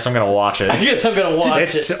long. I guess I'm gonna watch it. I guess I'm gonna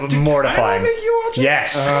watch It's it. mortifying. make you watch it?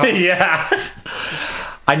 Yes. Yeah.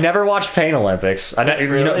 I never watched Pain Olympics. You know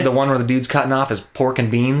Really? the one where the dude's cutting off his pork and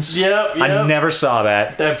beans. Yep. I never saw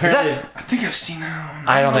that. That Is apparently, that I think I've seen that one.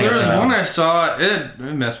 I don't think there I've was seen that one one. I saw. It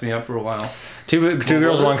messed me up for a while. Two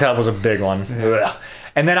Girls, One Cup was a big one. Ugh.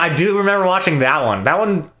 And then I do remember watching that one. That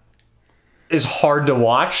one is hard to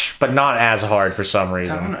watch, but not as hard for some That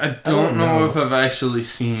reason. one I don't know if I've actually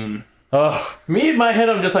seen. Ugh. me in my head,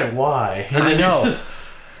 I'm just like, why? And then know. it's just,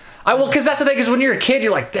 Because that's the thing. Because when you're a kid,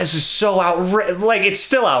 you're like, this is so outrageous. Like, it's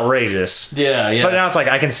still outrageous. yeah. But now it's like,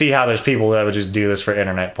 I can see how there's people that would just do this for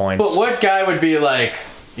internet points. But what guy would be like,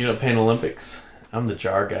 Pain Olympics? I'm the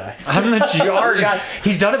jar guy. I'm the jar guy.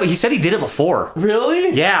 He's done it, but he said he did it before. Really?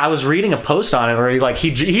 Yeah, I was reading a post on it where he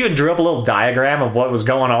even drew up a little diagram of what was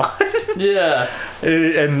going on. Yeah.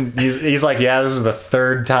 And he's like, yeah, this is the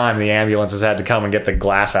third time the ambulance has had to come and get the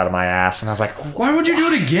glass out of my ass. And I was like, Why would you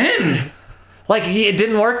do it again? like it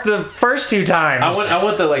didn't work the first two times. I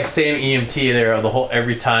want the like same EMT there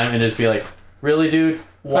every time and just be like, really, dude?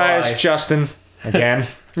 Why? It's Justin again.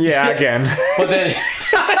 Yeah, again. But then,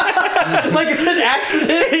 like it's an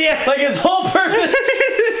accident. Yeah. Like his whole purpose.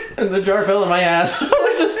 And the jar fell in my ass. I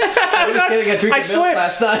was just getting a drink I of milk slipped.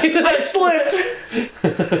 last night. I slipped.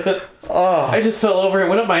 I just fell over and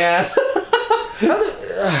went up my ass.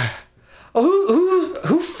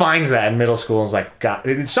 Who finds that in middle school and is like, God,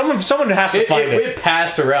 someone has to find it. It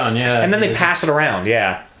passed around, yeah. And then they pass it around,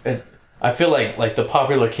 yeah. I feel like the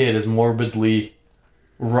popular kid is morbidly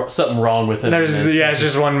something wrong with him. It's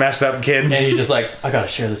just one messed up kid. And he's just like, I gotta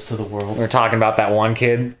share this to the world. We're talking about that one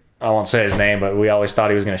kid. I won't say his name, but we always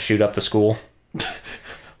thought he was going to shoot up the school.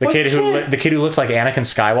 The kid who looked like Anakin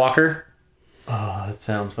Skywalker. Oh, that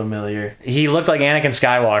sounds familiar. He looked like Anakin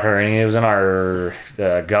Skywalker, and he was in our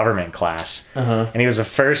government class. And it was the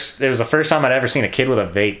first time I'd ever seen a kid with a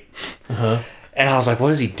vape. And I was like,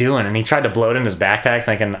 what is he doing? And he tried to blow it in his backpack,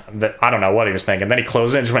 thinking that, I don't know what he was thinking. Then he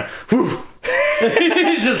closed it and just went, whew.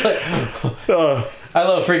 He's just like, I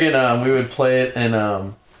love freaking, we would play it,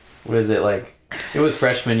 and what is it, like, it was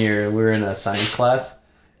freshman year, we were in a science class,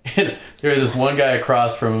 and there was this one guy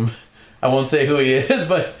across from him. I won't say who he is,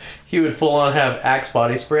 but he would full on have Axe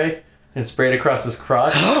body spray and spray it across his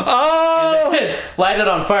crotch. And then light it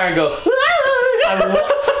on fire and go,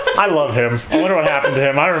 I love him. I wonder what happened to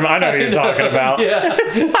him. I know who you're talking about. Yeah.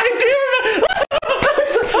 I do.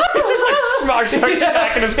 He's just like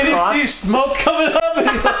smacking his crotch. And he sees smoke coming up, and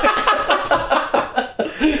he's like,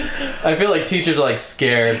 I feel like teachers are like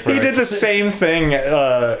scared. He did the same thing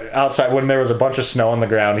outside when there was a bunch of snow on the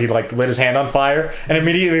ground. He like lit his hand on fire and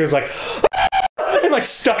immediately was like, and like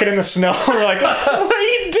stuck it in the snow. We're like, what are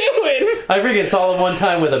you doing? I freaking saw him one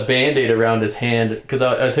time with a Band-Aid around his hand because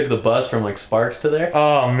I took the bus from like Sparks to there.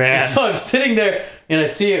 Oh man! And so I'm sitting there and I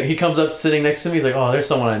see him. He comes up sitting next to me. He's like, "Oh, there's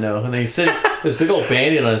someone I know." And then he's sitting, this big old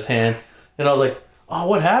Band-Aid on his hand, and I was like, "Oh,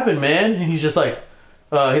 what happened, man?" And he's just like.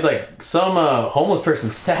 Some homeless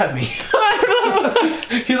person stabbed me. He's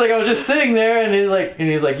like, I was just sitting there, and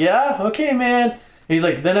he's like, yeah, okay, man. And he's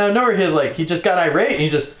like, then I know he just got irate, and he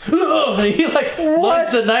just, and he like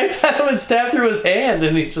launched a knife at him and stabbed through his hand,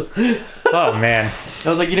 and he just. Oh man. I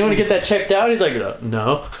was like, you don't want to get that checked out? He's like,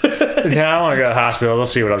 no. Yeah, I want to go to the hospital. They'll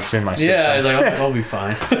see what's in my system. Yeah, he's like, I'll be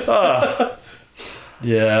fine.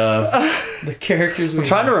 Yeah. The characters. I'm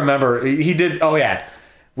trying to remember. He did. Oh yeah.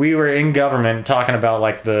 We were in government talking about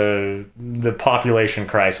like the population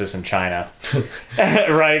crisis in China,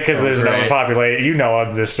 right? Because there's an overpopulation. You know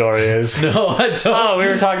what this story is. No, I don't. Oh, we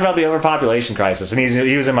were talking about the overpopulation crisis, and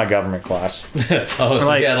he was in my government class. So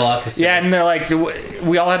like, he had a lot to say. Yeah, and they're like,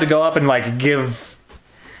 we all had to go up and like give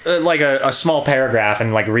like a small paragraph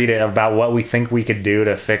and like read it about what we think we could do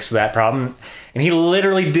to fix that problem. And he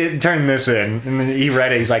literally did turn this in, and then he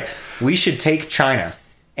read it. He's like, we should take China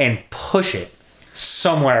and push it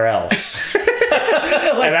somewhere else.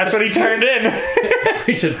 And that's what he turned in.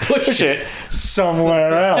 We should push it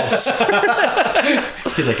somewhere else.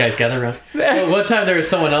 He's like, guys, gather around. Well, one time there was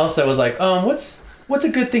someone else that was like, what's a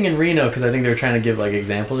good thing in Reno? Because I think they were trying to give like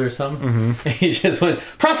examples or something. And he just went,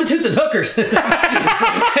 prostitutes and hookers. And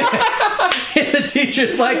the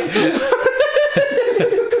teacher's like,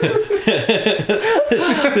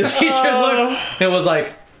 the teacher looked and was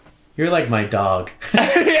like, you're like my dog.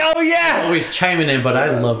 Oh yeah. Always chiming in, but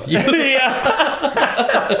I love you. Yeah.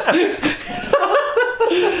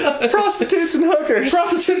 Prostitutes and hookers.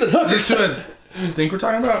 Prostitutes and hookers. Is this what I think we're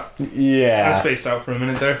talking about? Yeah. I spaced out for a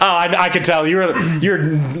minute there. Oh, I could tell you're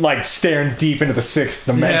like staring deep into the sixth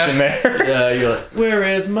dimension there. Yeah, you're like, where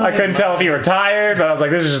is my? I couldn't tell if you were tired, but I was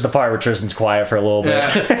like, this is just the part where Tristan's quiet for a little bit.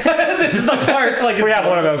 Yeah. This is the part. Like We have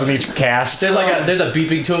one of those in each cast. There's a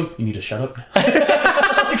beeping to him. You need to shut up.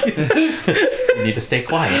 You need to stay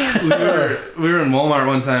quiet. We were in Walmart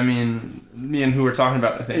one time. Me and who were talking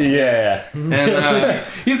about, I think. Yeah. And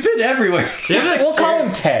He's been everywhere. We'll call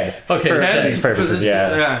him Ted. Okay, for Ted, these purposes.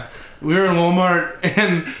 Yeah. We were in Walmart,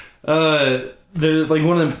 and they're like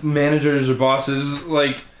one of the managers or bosses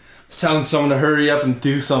like telling someone to hurry up and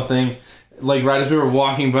do something. Like right as we were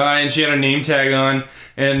walking by, and she had her name tag on,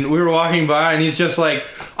 and we were walking by, and he's just like,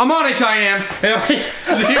 "I'm on it, Diane." And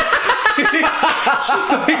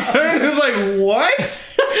she turned and was like,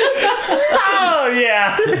 "What?" Oh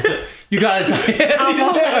yeah. You got it,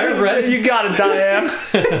 Diane. You got it, Diane.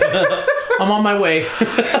 I'm on my way.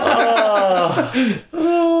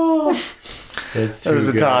 It's There was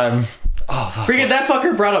a time. Freaking that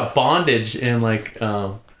fucker brought up bondage in like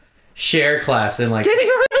share class in like Did he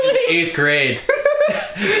really? 8th grade.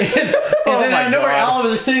 and then I know where all of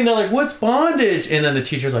us are sitting there like, what's bondage? And then the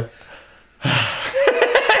teacher's like,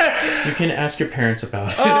 you can ask your parents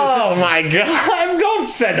about it. Oh my god. Don't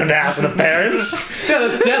send them to ask the parents. Yeah,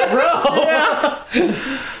 that's death row.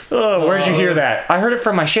 Oh, where'd you hear that? I heard it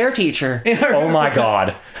from my share teacher. Oh my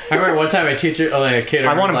god. I remember one time a teacher, like a kid,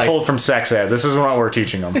 I want him pulled from sex ed. This is what we're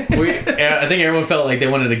teaching them. I think everyone felt like they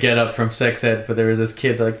wanted to get up from sex ed, but there was this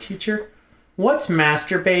kid like, teacher, what's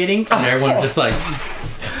masturbating? And everyone was just like,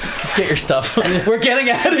 Get your stuff. We're getting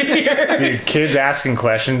out of here. Dude, kids asking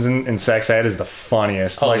questions in sex ed is the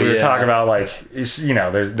funniest. Oh, like we were yeah. talking about, like, you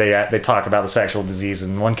know, they talk about the sexual disease,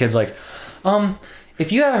 and one kid's like,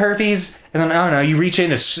 if you have herpes, and then I don't know, you reach in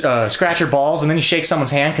to scratch your balls, and then you shake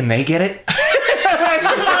someone's hand, can they get it?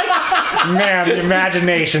 Man, the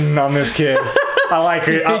imagination on this kid. I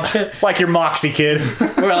like your moxie kid.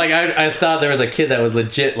 Or like I thought there was a kid that was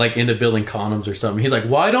legit like into building condoms or something. He's like,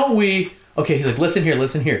 why don't we? Okay, he's like, listen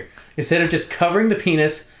here. Instead of just covering the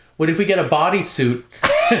penis, what if we get a bodysuit?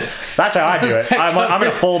 That's how I do it. I'm in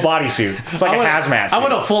a full bodysuit. It's like a hazmat suit. I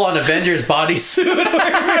want a full on Avengers bodysuit.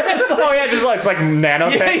 Oh yeah, just like it's like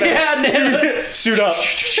nanotech. Yeah, Suit up.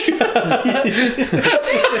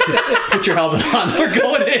 Put your helmet on. We're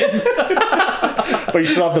going in. But you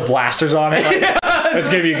still have the blasters on it. Like, it's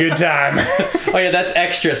gonna be a good time. Oh yeah, that's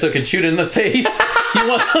extra, so it can shoot in the face. You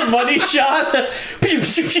want the money shot?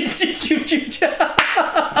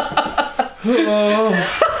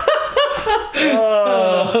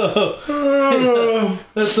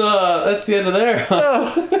 That's the end of there.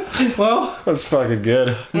 Well, That's fucking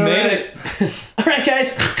good. made it. All right,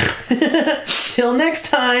 guys. Till next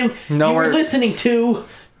time. No, you were we're- listening to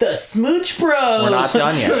the Smooch Bros. We're not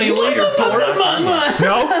done yet. See you later,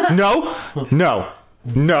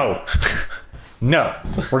 No.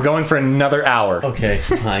 We're going for another hour. Okay,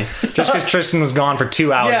 fine. Just because Tristan was gone for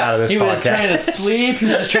 2 hours out of this he podcast. was trying to sleep. He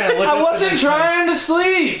was just trying to look. I wasn't trying to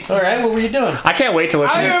sleep. All right, what were you doing? I can't wait to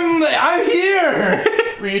listen to I'm here.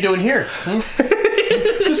 What were you doing here?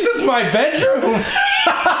 This is my bedroom.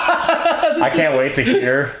 I can't wait to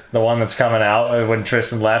hear the one that's coming out when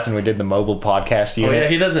Tristan left and we did the mobile podcast Oh yeah, unit.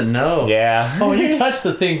 he doesn't know. Yeah. Oh, you touched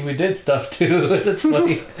the thing we did stuff too. That's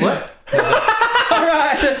funny. What? All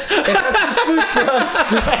right. It's the Smooch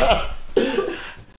Bros.